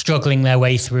struggling their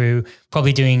way through,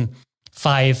 probably doing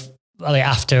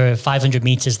after 500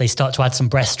 meters, they start to add some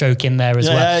breaststroke in there as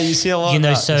well. Yeah, you see a lot of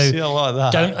that. So you see a lot of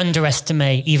that. Don't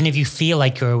underestimate, even if you feel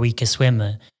like you're a weaker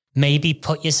swimmer, maybe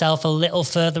put yourself a little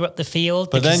further up the field.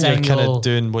 But then you're kind of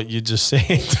doing what you just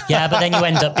said. Yeah, but then you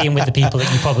end up being with the people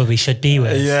that you probably should be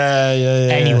with. Yeah.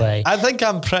 Anyway. I think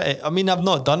I'm pretty, I mean, I've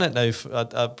not done it now,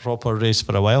 a proper race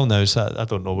for a while now, so I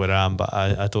don't know where I am, but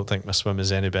I don't think my swim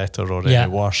is any better or any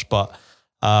worse. But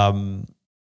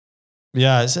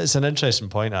yeah, it's an interesting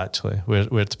point actually,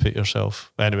 where to put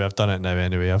yourself. Anyway, I've done it now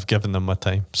anyway. I've given them my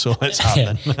time, so it's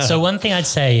happening. So one thing I'd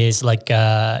say is look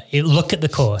at the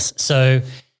course. So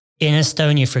in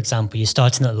Estonia, for example, you're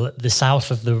starting at the south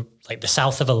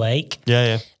of a lake.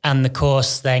 Yeah. And the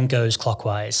course then goes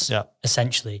clockwise,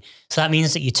 essentially. So that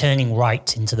means that you're turning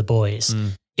right into the buoys.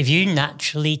 If you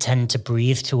naturally tend to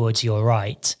breathe towards your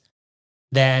right,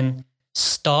 then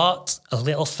start a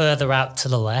little further out to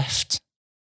the left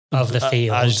of the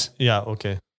field.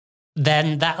 Okay.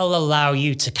 Then that'll allow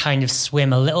you to kind of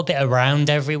swim a little bit around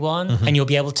everyone and you'll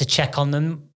be able to check on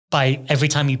them by every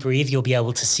time you breathe, you'll be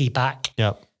able to see back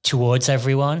towards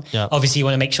everyone. Obviously you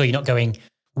want to make sure you're not going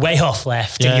way off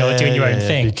left and you're doing your own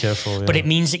thing. Be careful. But it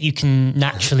means that you can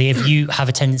naturally, if you have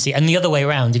a tendency, and the other way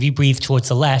around, if you breathe towards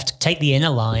the left, take the inner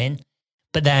line,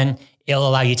 but then it'll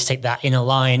allow you to take that inner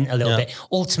line a little bit.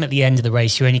 Ultimately, at the end of the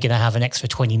race, you're only going to have an extra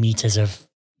 20 meters of,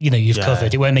 you've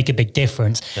covered. It won't make a big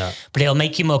difference, but it'll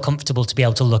make you more comfortable to be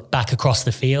able to look back across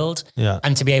the field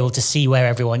and to be able to see where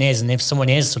everyone is. And if someone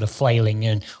is sort of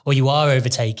flailing or you are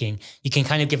overtaking, you can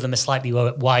kind of give them a slightly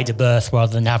wider berth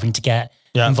rather than having to get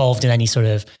involved in any sort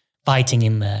of fighting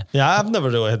in there. Yeah, I've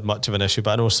never really had much of an issue,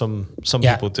 but I know some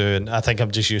people do, and I think I'm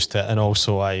just used to it. And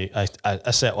also I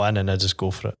settle in and I just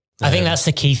go for it. I think that's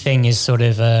the key thing is sort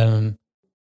of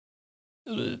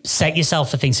set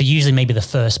yourself for things. So usually maybe the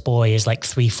first buoy is like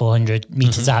 300-400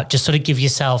 meters out. Just sort of give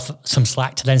yourself some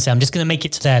slack to then say, I'm just going to make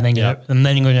it to there. And then, and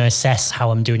then you're going to assess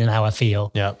how I'm doing and how I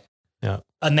feel. Yeah.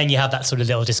 And then you have that sort of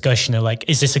little discussion of like,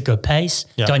 is this a good pace?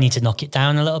 Do I need to knock it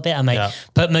down a little bit?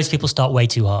 But most people start way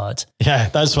too hard. Yeah,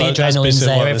 that's what the adrenaline's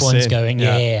there. Everyone's saying. going,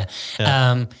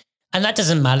 and that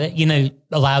doesn't matter.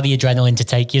 Allow the adrenaline to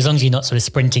take you. As long as you're not sort of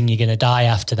sprinting, you're going to die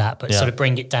after that, but sort of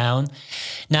bring it down.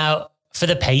 Now, for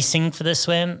the pacing for the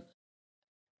swim,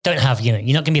 don't have, you're not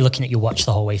going to be looking at your watch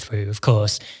the whole way through, of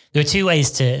course. There are two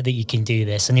ways that you can do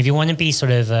this. And if you want to be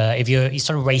sort of, if you're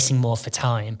sort of racing more for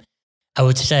time, I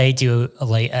would say do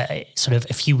sort of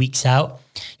a few weeks out.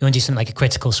 You want to do something like a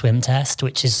critical swim test,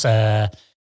 which is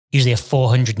usually a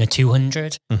 400 and a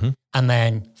 200. And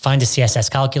then find a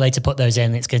CSS calculator, put those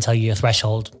in, it's going to tell you your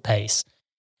threshold pace.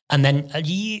 And then a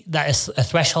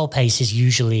threshold pace is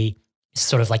usually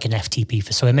sort of like an FTP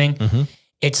for swimming.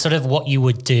 It's sort of what you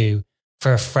would do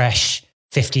for a fresh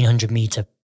 1500 meter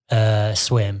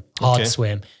swim, hard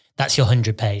swim. That's your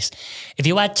 100 pace. If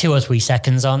you add 2 or 3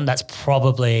 seconds on, that's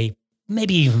probably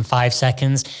maybe even 5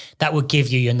 seconds. That would give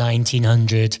you your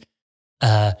 1900,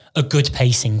 a good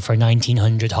pacing for a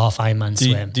 1900 half Ironman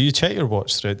swim. Do you check your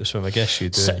watch throughout the swim? I guess you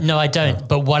do. No, I don't.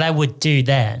 But what I would do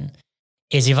then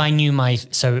is if I knew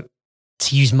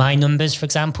to use my numbers, for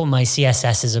example, my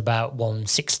CSS is about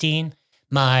 116,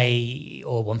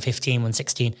 or 115,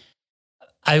 116.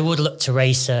 I would look to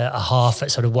race a half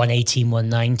at sort of 118,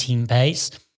 119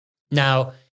 pace.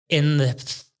 Now, in the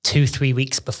 2-3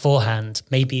 weeks beforehand,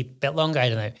 maybe a bit longer, I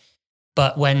don't know.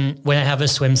 But when I have a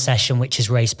swim session, which is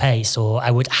race pace, or I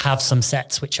would have some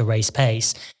sets which are race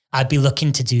pace, I'd be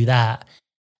looking to do that.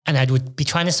 And I would be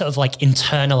trying to sort of like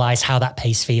internalize how that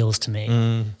pace feels to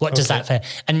me. What does that feel?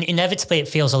 And inevitably it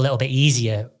feels a little bit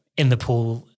easier in the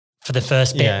pool for the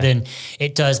first bit than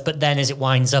it does. But then as it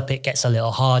winds up, it gets a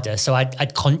little harder. So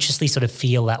I'd consciously sort of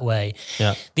feel that way.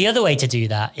 Yeah. The other way to do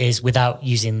that is without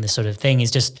using the sort of thing is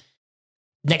just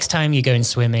next time you're going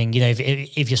swimming,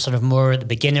 if you're sort of more at the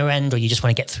beginner end or you just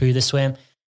want to get through the swim,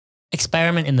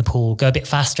 experiment in the pool, go a bit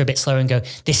faster, a bit slower and go,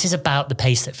 this is about the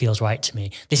pace that feels right to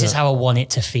me. This is how I want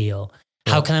it to feel.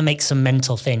 How can I make some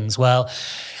mental things? Well,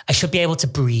 I should be able to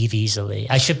breathe easily.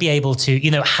 I should be able to,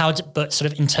 but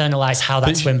sort of internalize how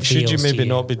that swim feels. Should you maybe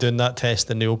not be doing that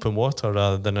test in the open water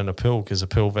rather than in a pool? Because a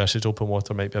pool versus open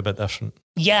water might be a bit different.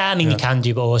 Yeah, I mean, you can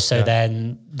do, but also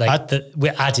then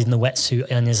we're adding the wetsuit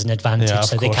in as an advantage.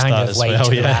 So they kind of wage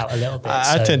it out a little bit.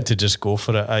 I tend to just go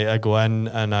for it. I go in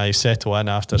and I settle in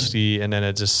after 3 and then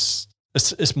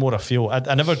it's more a feel.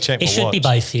 I never check my watch. It should be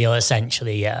by feel,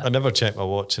 essentially, yeah. I never check my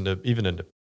watch, even in the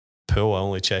pool, I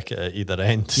only check it at either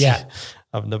end. Yeah.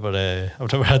 I've never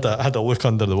had a look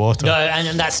under the water. No,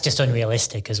 and that's just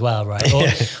unrealistic as well, right?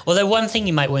 Although one thing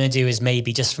you might want to do is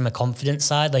maybe just from a confidence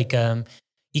side, like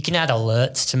you can add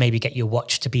alerts to maybe get your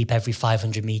watch to beep every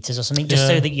 500 meters or something, just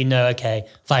so that you know, okay,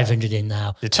 500 in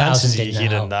now. The chances of you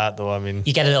hearing that, though, I mean,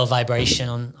 you get a little vibration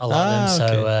on a lot of them.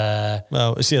 Okay. So,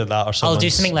 well, it's either that or something. I'll do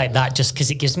something like that just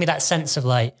because it gives me that sense of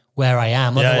like where I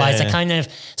am. Otherwise, I kind of,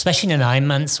 especially in an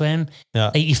Ironman swim,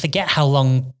 like, you forget how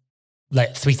long.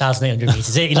 Like 3,800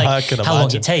 meters, like how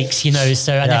long it takes, you know.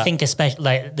 So, and I think especially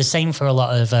like the same for a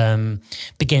lot of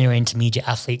beginner intermediate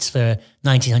athletes for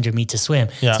 1,900 meter swim.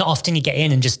 It's not often you get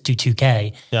in and just do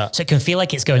 2K. So it can feel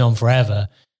like it's going on forever.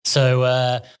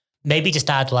 So maybe just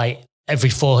add like every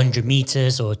 400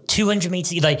 meters or 200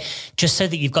 meters, like just so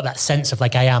that you've got that sense of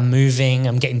like, I am moving,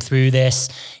 I'm getting through this.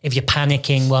 If you're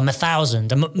panicking, well, I'm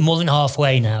 1,000, I'm more than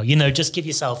halfway now, you know, just give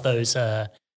yourself those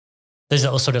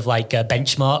little sort of like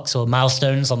benchmarks or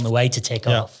milestones on the way to take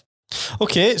off.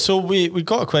 Okay, so we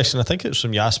got a question. I think it's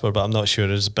from Jasper, but I'm not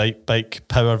sure. Is bike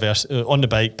power versus on the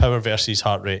bike power versus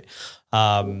heart rate?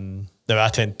 Now I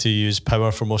tend to use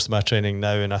power for most of my training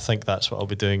now, and I think that's what I'll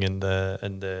be doing in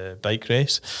the bike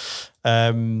race.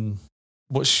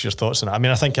 What's your thoughts on that? I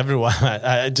mean, I think everyone,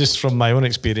 just from my own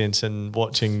experience and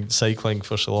watching cycling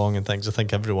for so long and things, I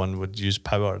think everyone would use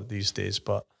power these days,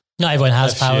 but. Not everyone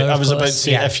has power. I was about to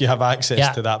say if you have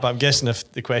access to that, but I'm guessing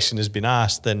if the question has been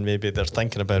asked, then maybe they're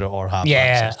thinking about it or have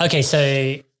access. Okay,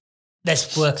 so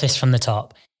let's work this from the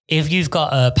top. If you've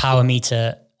got a power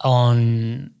meter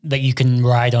on that you can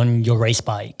ride on your race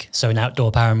bike, so an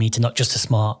outdoor power meter, not just a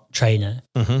smart trainer.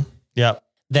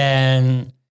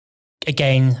 Then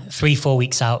again, 3-4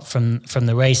 weeks out from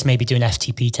the race, maybe do an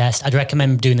FTP test. I'd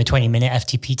recommend doing the 20-minute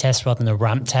FTP test rather than a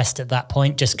ramp test at that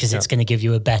point, just because it's going to give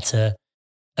you a better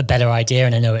idea.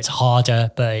 And I know it's harder,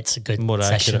 but it's a good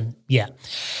session. Accurate. Yeah.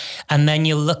 And then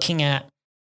you're looking at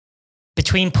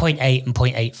between 0.8 and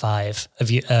 0.85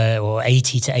 of your, or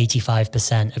 80 to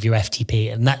 85% of your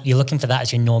FTP. And that you're looking for that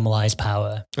as your normalized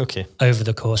power. Okay. Over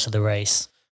the course of the race.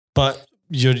 But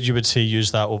you would say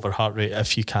use that over heart rate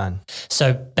if you can.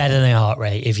 So better than heart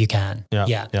rate if you can.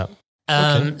 Yeah.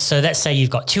 Okay. So let's say you've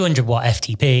got 200 watt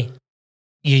FTP.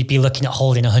 You'd be looking at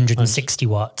holding 160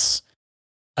 watts.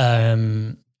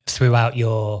 Throughout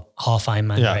your half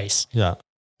Ironman race. Yeah.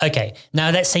 Okay. Now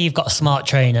let's say you've got a smart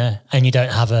trainer and you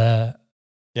don't have a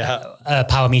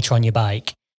power meter on your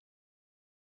bike.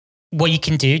 What you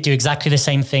can do exactly the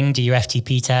same thing, do your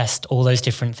FTP test, all those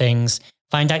different things,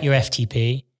 find out your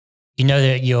FTP. You know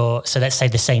that so let's say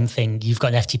the same thing. You've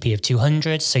got an FTP of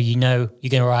 200. So you know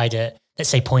you're going to ride at, let's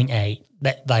say 0.8.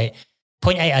 Like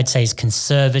 0.8 I'd say is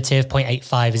conservative.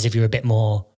 0.85 is if you're a bit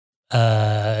more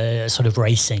sort of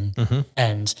racing.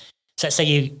 And so let's say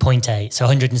you 0.8, so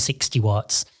 160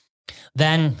 watts.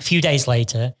 Then a few days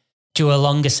later, do a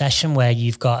longer session where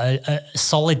you've got a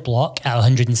solid block at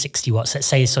 160 watts. Let's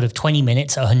say sort of 20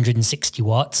 minutes at 160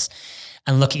 watts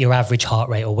and look at your average heart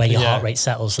rate or where your heart rate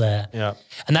settles there. Yeah.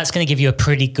 And that's going to give you a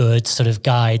pretty good sort of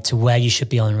guide to where you should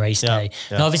be on race day.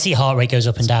 Yeah. Now, obviously heart rate goes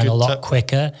up and down a lot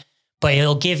quicker, but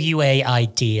it'll give you an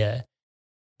idea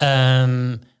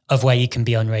of where you can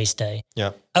be on race day.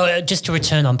 Yeah. Oh, just to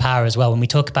return on power as well, when we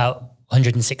talk about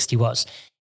 160 watts,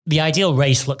 the ideal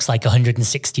race looks like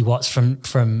 160 watts from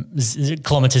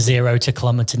kilometer 0 to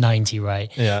kilometer 90,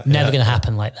 right? Yeah. Never going to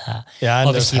happen like that. Yeah, and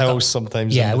obviously there's hills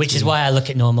sometimes. Yeah, which is why I look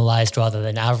at normalized rather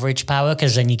than average power,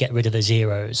 because then you get rid of the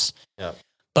zeros. Yeah.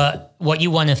 But what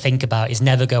you want to think about is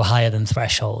never go higher than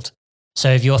threshold. So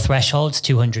if your threshold's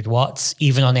 200 watts,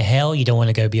 even on a hill, you don't want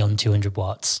to go beyond 200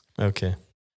 watts. Okay.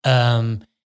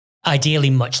 Ideally,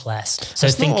 much less. So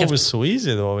it's not always so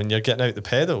easy though when you're getting out the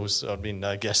pedals. I mean,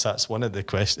 I guess that's one of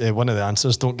the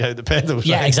answers. Don't get out the pedals.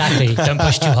 Yeah, right? Exactly. Don't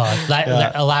push too hard.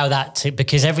 Allow that to,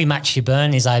 because every match you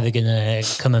burn is either going to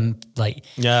come and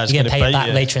you're going to pay it back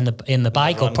later in the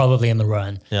bike or probably in the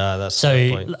run. Yeah, that's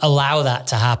so allow that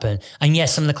to happen. And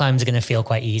yes, some of the climbs are going to feel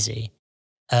quite easy.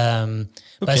 But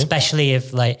especially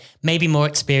if maybe more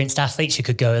experienced athletes, you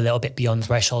could go a little bit beyond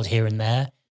threshold here and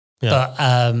there. Yeah.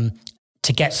 But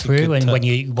to get through, and when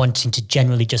you're wanting to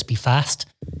generally just be fast,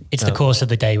 it's the course of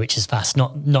the day which is fast,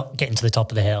 not getting to the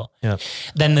top of the hill. Yeah.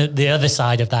 Then the other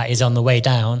side of that is on the way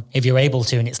down, if you're able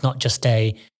to, and it's not just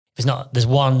there's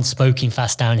one smoking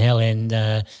fast downhill in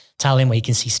Tallinn where you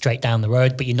can see straight down the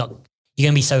road, but you're going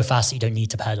to be so fast that you don't need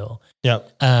to pedal. Yeah.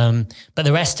 But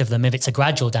the rest of them, if it's a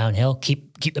gradual downhill, keep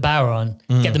the power on,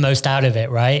 get the most out of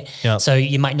it, right? Yeah. So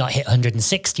you might not hit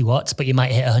 160 watts, but you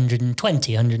might hit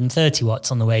 120, 130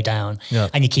 watts on the way down,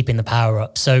 and you're keeping the power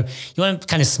up. So you want to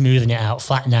kind of smoothen it out,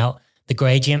 flatten out the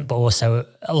gradient, but also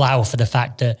allow for the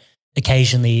fact that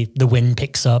occasionally the wind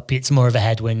picks up, it's more of a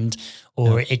headwind,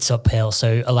 or it's uphill.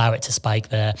 So allow it to spike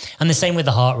there. And the same with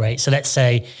the heart rate. So let's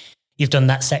say you've done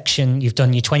that section, you've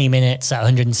done your 20 minutes at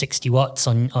 160 watts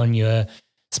on your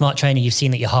smart trainer. You've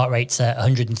seen that your heart rate's at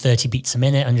 130 beats a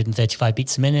minute, 135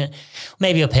 beats a minute.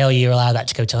 Maybe uphill, you allow that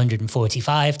to go to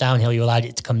 145. Downhill, you allowed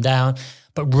it to come down.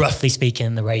 But roughly speaking,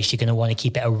 in the race, you're going to want to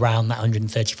keep it around that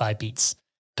 135 beats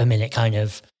per minute kind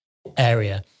of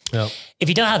area. Yep. If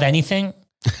you don't have anything,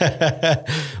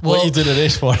 what are you doing a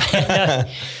race for?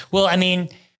 Well, I mean,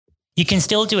 you can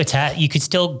still do a test. You could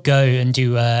still go and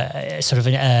do a sort of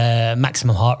a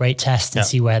maximum heart rate test and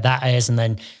see where that is, and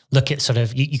then look at sort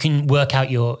of you can work out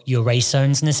your race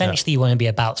zones, and essentially you want to be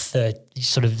about third,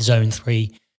 sort of zone 3.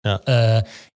 Yeah.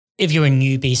 If you're a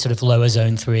newbie, sort of lower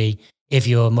zone 3. If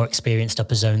you're more experienced,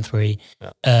 upper zone 3.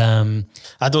 Yeah.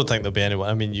 I don't think there'll be anyone.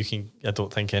 I mean, I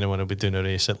don't think anyone will be doing a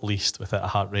race at least without a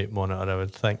heart rate monitor, I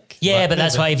would think. Yeah, but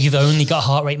that's why if you've only got a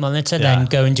heart rate monitor, then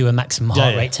go and do a maximum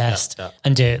heart rate test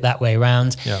and do it that way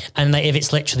around. Yeah. And like, if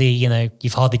it's literally,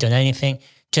 you've hardly done anything,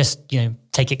 just,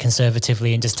 take it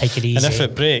conservatively and just take it easy. And if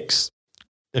it breaks,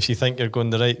 if you think you're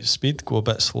going the right speed, go a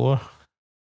bit slower.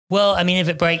 Well, I mean, if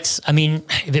it breaks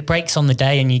on the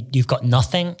day and you've got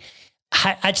nothing,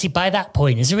 actually, by that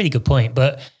point, it's a really good point,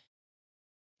 but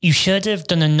you should have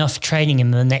done enough training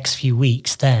in the next few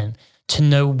weeks then to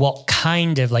know what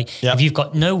kind of, if you've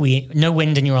got no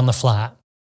wind and you're on the flat,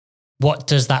 what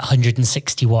does that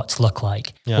 160 watts look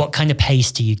like? Yeah. What kind of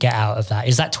pace do you get out of that?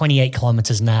 Is that 28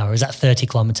 kilometers an hour? Is that 30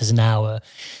 kilometers an hour?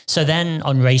 So then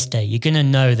on race day, you're going to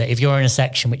know that if you're in a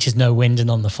section which is no wind and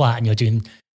on the flat and you're doing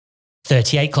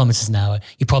 38 kilometers an hour,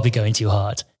 you're probably going too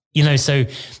hard. So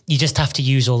you just have to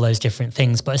use all those different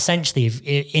things. But essentially,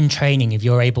 in training, if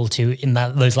you're able to, in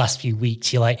those last few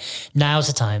weeks, you're like, now's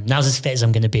the time. Now's as fit as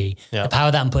I'm going to be. Yeah. The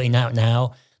power that I'm putting out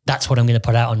now, that's what I'm going to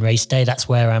put out on race day. That's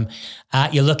where I'm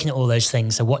at. You're looking at all those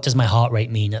things. So what does my heart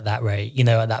rate mean at that rate,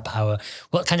 at that power?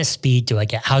 What kind of speed do I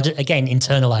get? Again,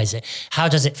 internalize it. How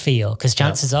does it feel? Because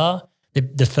chances are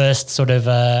the first sort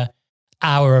of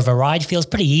hour of a ride feels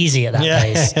pretty easy at that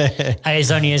pace. And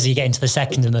it's only as you get into the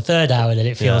second and the third hour that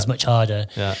it feels much harder.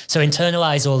 Yeah. So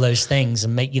internalize all those things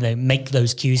and make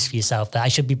those cues for yourself that I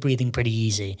should be breathing pretty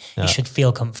easy. You should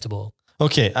feel comfortable.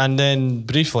 Okay, and then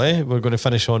briefly, we're going to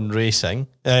finish on running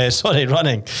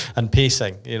and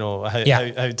pacing, how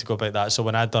to go about that. So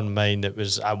when I'd done mine,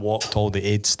 I walked all the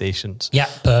aid stations. Yeah,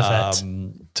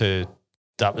 perfect.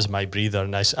 That was my breather,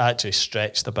 and I actually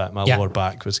stretched a bit. My lower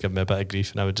back was giving me a bit of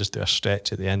grief, and I would just do a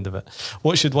stretch at the end of it.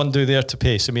 What should one do there to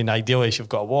pace? I mean, ideally, if you've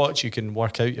got a watch, you can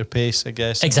work out your pace, I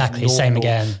guess. Exactly, same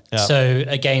again. Yeah. So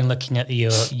again, looking at you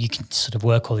can sort of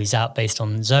work all these out based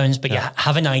on zones, but you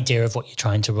have an idea of what you're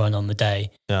trying to run on the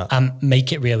day. Yeah.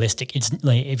 Make it realistic. It's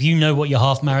like, if you know what your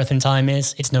half marathon time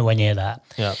is, it's nowhere near that.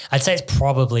 Yeah. I'd say it's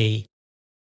probably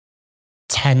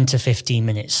 10 to 15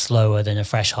 minutes slower than a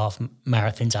fresh half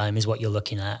marathon time is what you're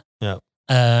looking at. Yeah.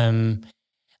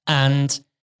 And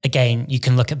again, you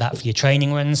can look at that for your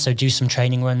training runs. So do some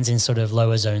training runs in sort of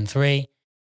lower zone 3.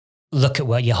 Look at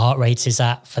what your heart rate is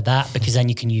at for that, because then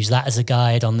you can use that as a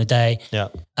guide on the day. Yeah.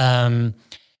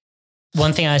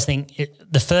 One thing I think,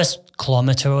 the first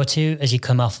kilometer or two as you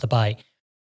come off the bike,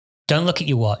 don't look at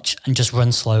your watch and just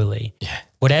run slowly. Yeah.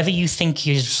 Whatever you think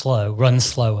is slow, run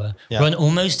slower. Yeah. Run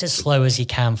almost as slow as you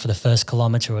can for the first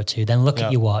kilometer or two. Then look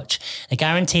at your watch. I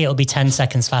guarantee it'll be 10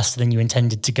 seconds faster than you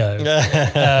intended to go.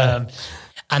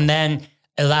 And then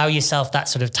allow yourself that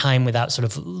sort of time without sort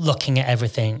of looking at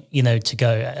everything, to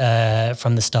go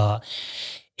from the start.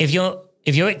 If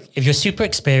you're super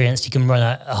experienced, you can run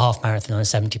a half marathon on a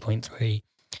 70.3.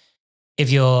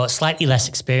 If you're slightly less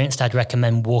experienced, I'd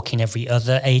recommend walking every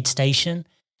other aid station.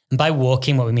 And by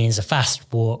walking, what we mean is a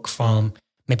fast walk from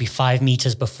maybe 5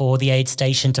 meters before the aid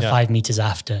station to 5 meters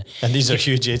after. And these are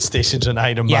huge aid stations in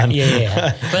Ironman.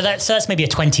 Yeah. But that's maybe a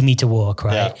 20-meter walk,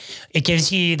 right? Yeah. It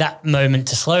gives you that moment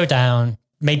to slow down,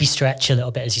 maybe stretch a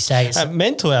little bit, as you say.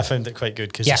 Mentally, I found it quite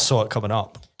good because I saw it coming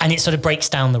up. And it sort of breaks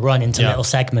down the run into little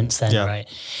segments then, right?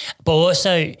 But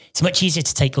also, it's much easier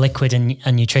to take liquid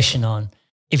and nutrition on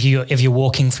if you're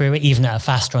walking through it, even at a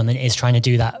fast run, than it is trying to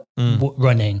do that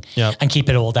running and keep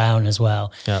it all down as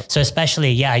well. Yeah. So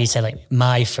especially, you say like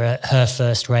for her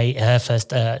first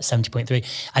 70.3,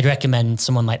 I'd recommend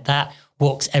someone like that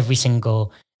walks every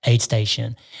single aid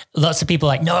station. Lots of people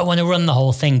are like, no, I want to run the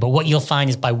whole thing. But what you'll find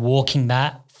is by walking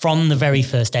that from the very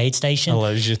first aid station,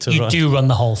 allows you to do run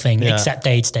the whole thing, except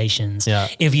aid stations. Yeah.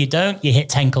 If you don't, you hit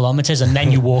 10 kilometers and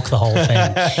then you walk the whole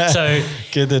thing. So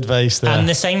good advice there. And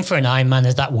the same for an Ironman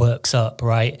as that works up,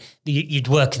 right? You'd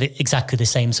work exactly the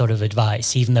same sort of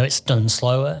advice, even though it's done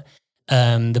slower.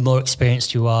 The more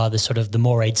experienced you are, the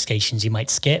more aid stations you might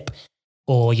skip,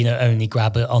 or, only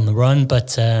grab it on the run.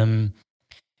 But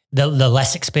the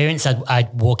less experienced,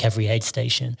 I'd walk every aid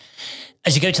station.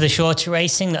 As you go to the shorter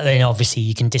racing, then obviously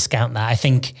you can discount that. I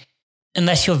think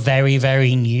unless you're very,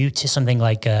 very new to something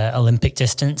like Olympic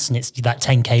distance, and it's that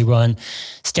 10K run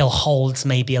still holds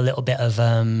maybe a little bit of,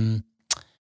 a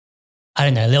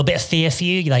little bit of fear for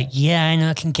you. You're like, yeah, I know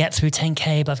I can get through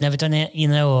 10K, but I've never done it,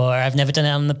 or I've never done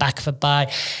it on the back of a bike.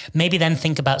 Maybe then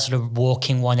think about sort of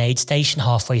walking one aid station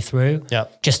halfway through,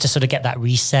 just to sort of get that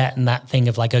reset and that thing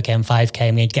of like, okay, I'm 5K,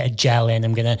 I'm going to get a gel in,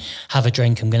 I'm going to have a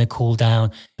drink, I'm going to cool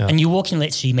down. Yeah. And you're walking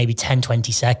literally maybe 10,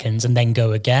 20 seconds and then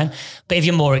go again. But if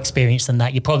you're more experienced than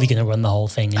that, you're probably going to run the whole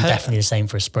thing, and definitely the same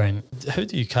for a sprint. How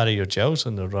do you carry your gels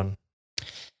on the run?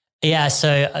 Yeah,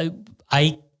 so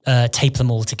I tape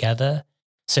them all together.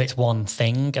 So it's one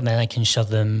thing, and then I can shove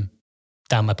them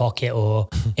down my pocket or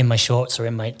in my shorts or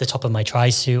in the top of my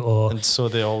tri-suit. And so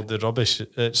the rubbish,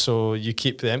 so you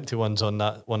keep the empty ones on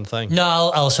that one thing?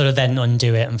 No, I'll sort of then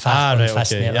undo it and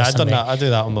fasten it. Yeah, I've done that. I do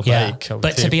that on my bike.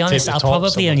 But to be honest, I'll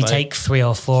probably only take 3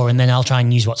 or 4, and then I'll try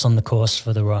and use what's on the course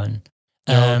for the run.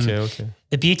 Okay.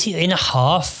 The beauty in a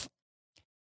half,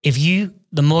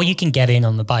 the more you can get in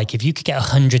on the bike, if you could get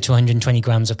 100 to 120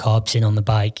 grams of carbs in on the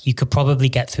bike, you could probably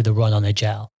get through the run on a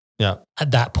gel. Yeah.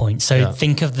 At that point. So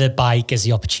think of the bike as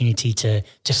the opportunity to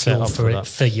fuel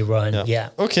for your run. Yeah.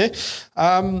 Okay.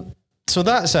 So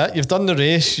that's it. You've done the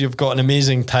race. You've got an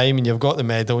amazing time, and you've got the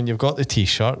medal, and you've got the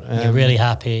T-shirt. You're really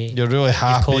happy. You're really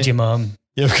happy. You've called your mum.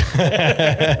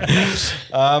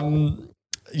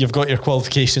 You've got your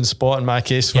qualification spot in my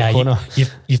case for Kona.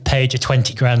 You've paid your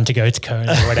 20 grand to go to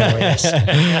Kona or whatever it is.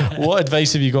 What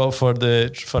advice have you got for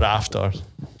after?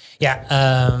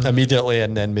 Yeah. Immediately,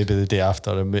 and then maybe the day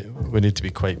after, and we need to be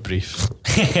quite brief.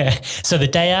 So the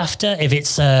day after, if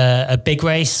it's a big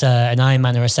race, an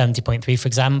Ironman or a 70.3, for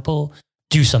example,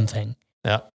 do something.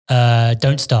 Yeah.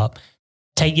 Don't stop.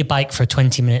 Take your bike for a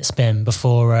 20-minute spin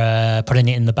before putting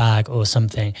it in the bag or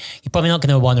something. You're probably not going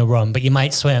to want to run, but you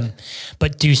might swim.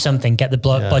 But do something. Get the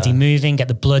body moving, get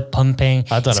the blood pumping.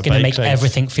 It's going to make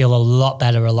everything feel a lot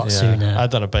better a lot sooner. I'd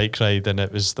done a bike ride, and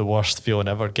it was the worst feeling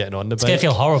ever getting on the bike. It's going to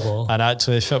feel horrible. And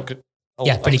actually it felt good.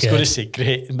 Pretty good. I was going to say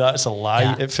great, and that's a lie.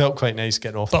 Yeah. It felt quite nice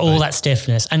getting off the bike. But all that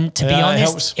stiffness. And to be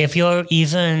honest, if you're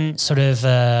even sort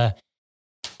of...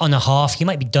 on a half, you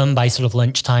might be done by sort of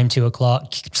lunchtime,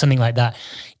 2:00, something like that.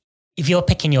 If you're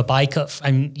picking your bike up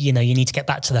and you need to get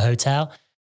back to the hotel,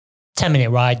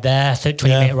 10-minute ride there,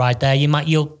 20-minute ride there,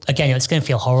 it's going to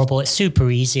feel horrible. It's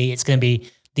super easy. It's going to be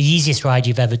the easiest ride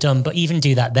you've ever done. But even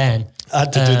do that then. I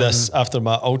had to do this after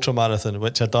my ultra marathon,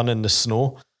 which I'd done in the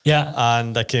snow. Yeah.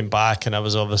 And I came back, and I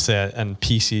was obviously in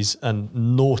pieces, and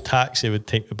no taxi would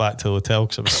take me back to the hotel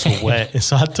because I was so wet.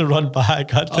 So I had to run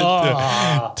back. I had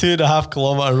to do 2.5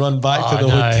 kilometre run back to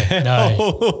the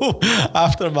hotel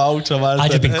after my ultra marathon.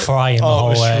 I'd have been crying the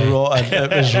whole way. It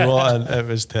was rotten. It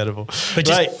was terrible. But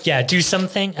do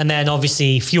something, and then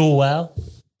obviously fuel well,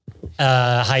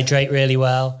 hydrate really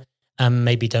well.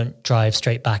 Maybe don't drive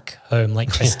straight back home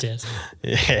like Chris did.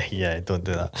 Yeah, don't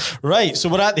do that. Right, so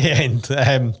we're at the end.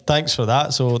 Thanks for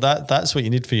that. So that's what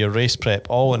you need for your race prep,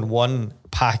 all in one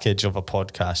package of a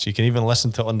podcast. You can even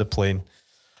listen to it on the plane.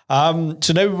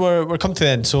 So now we're come to the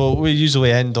end. So we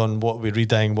usually end on what we're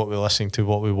reading, what we're listening to,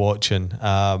 what we're watching.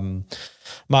 Matt,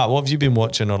 what have you been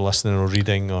watching or listening or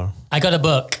reading? Or I got a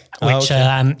book, which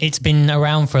it's been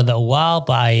around for a little while,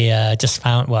 but I just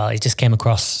found, it just came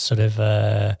across sort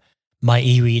of my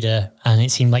e-reader, and it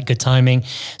seemed like good timing.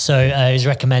 So it was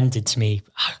recommended to me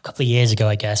a couple of years ago,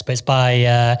 I guess, but it's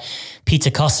by Peter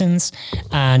Cossins,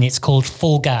 and it's called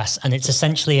Full Gas, and it's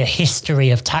essentially a history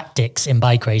of tactics in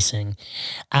bike racing.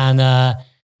 And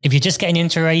if you're just getting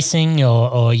into racing,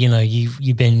 or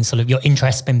you've been sort of, your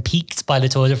interest's been piqued by the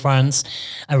Tour de France,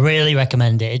 I really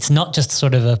recommend it. It's not just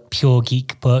sort of a pure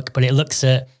geek book, but it looks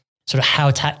at sort of how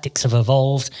tactics have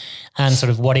evolved and sort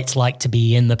of what it's like to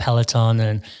be in the peloton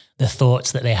and the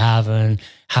thoughts that they have and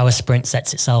how a sprint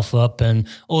sets itself up and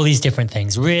all these different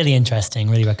things. Really interesting.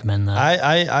 Really recommend that.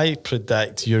 I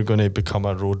predict you're going to become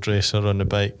a road racer on the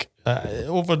bike.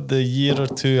 Over the year or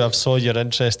two, I've saw your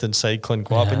interest in cycling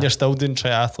go up, and you're still doing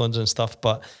triathlons and stuff,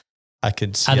 but I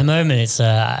can see at the moment it's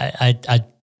I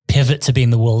pivot to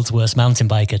being the world's worst mountain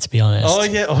biker, to be honest. Oh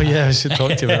yeah, I should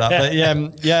talk to you about that.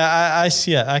 But I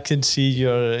see it. I can see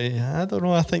I don't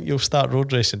know, I think you'll start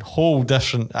road racing. Whole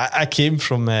different. I came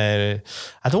from, I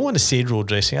don't want to say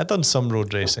road racing. I've done some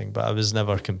road racing, but I was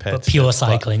never competitive. But pure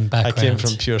cycling background. I came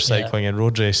from pure cycling, and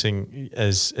road racing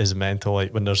is mental.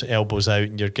 Like when there's elbows out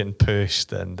and you're getting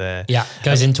pushed, and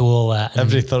goes into all that.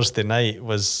 Every Thursday night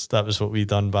was what we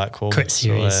done back home. Crit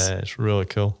series. So, it's really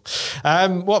cool.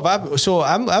 I'm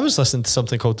was listening to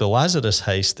something called the Lazarus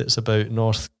Heist. It's about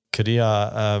North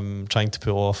Korea trying to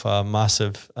pull off a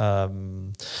massive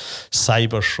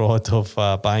cyber fraud of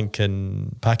a bank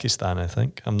in Pakistan, I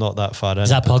think. I'm not that far in.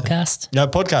 Is that podcast? Yeah,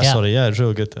 podcast, sorry. Yeah, it's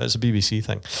really good. It's a BBC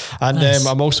thing. And Nice.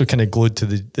 I'm also kind of glued to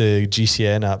the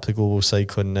GCN app, the Global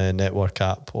Cycling Network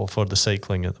app for the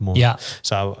cycling at the moment. Yeah.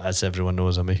 So as everyone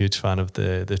knows, I'm a huge fan of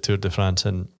the Tour de France.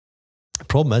 And the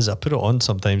problem is I put it on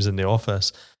sometimes in the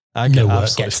office. I get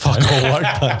absolutely fuck all work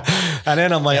done. And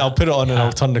then I'm like, I'll put it on and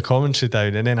I'll turn the commentary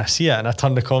down. And then I see it and I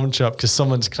turn the commentary up because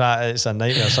someone's cracked it. It's a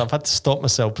nightmare. So I've had to stop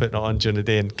myself putting it on during the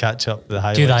day and catch up the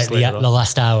highlights. Do that later the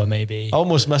last hour, maybe. I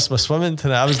almost missed my swimming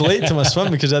tonight. I was late to my swim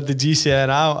because I had the GCN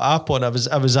app on. I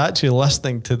was actually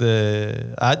listening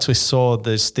to I actually saw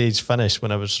the stage finish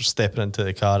when I was stepping into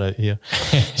the car out here.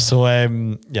 So, I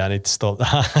need to stop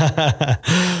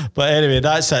that. But anyway,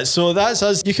 that's it. So that's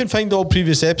us. You can find all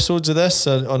previous episodes of this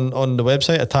on the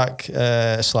website,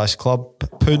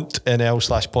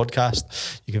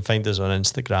 attack/club.nl/podcast. You can find us on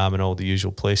Instagram and all the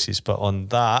usual places. But on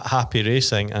that, happy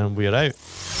racing, and we're out.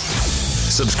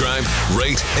 Subscribe,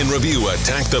 rate, and review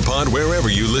Attack the Pod wherever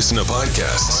you listen to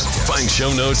podcasts. Find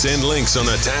show notes and links on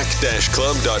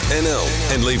attack-club.nl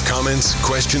and leave comments,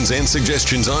 questions, and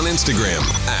suggestions on Instagram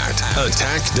at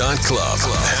attack.club.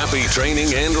 Happy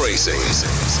training and racing.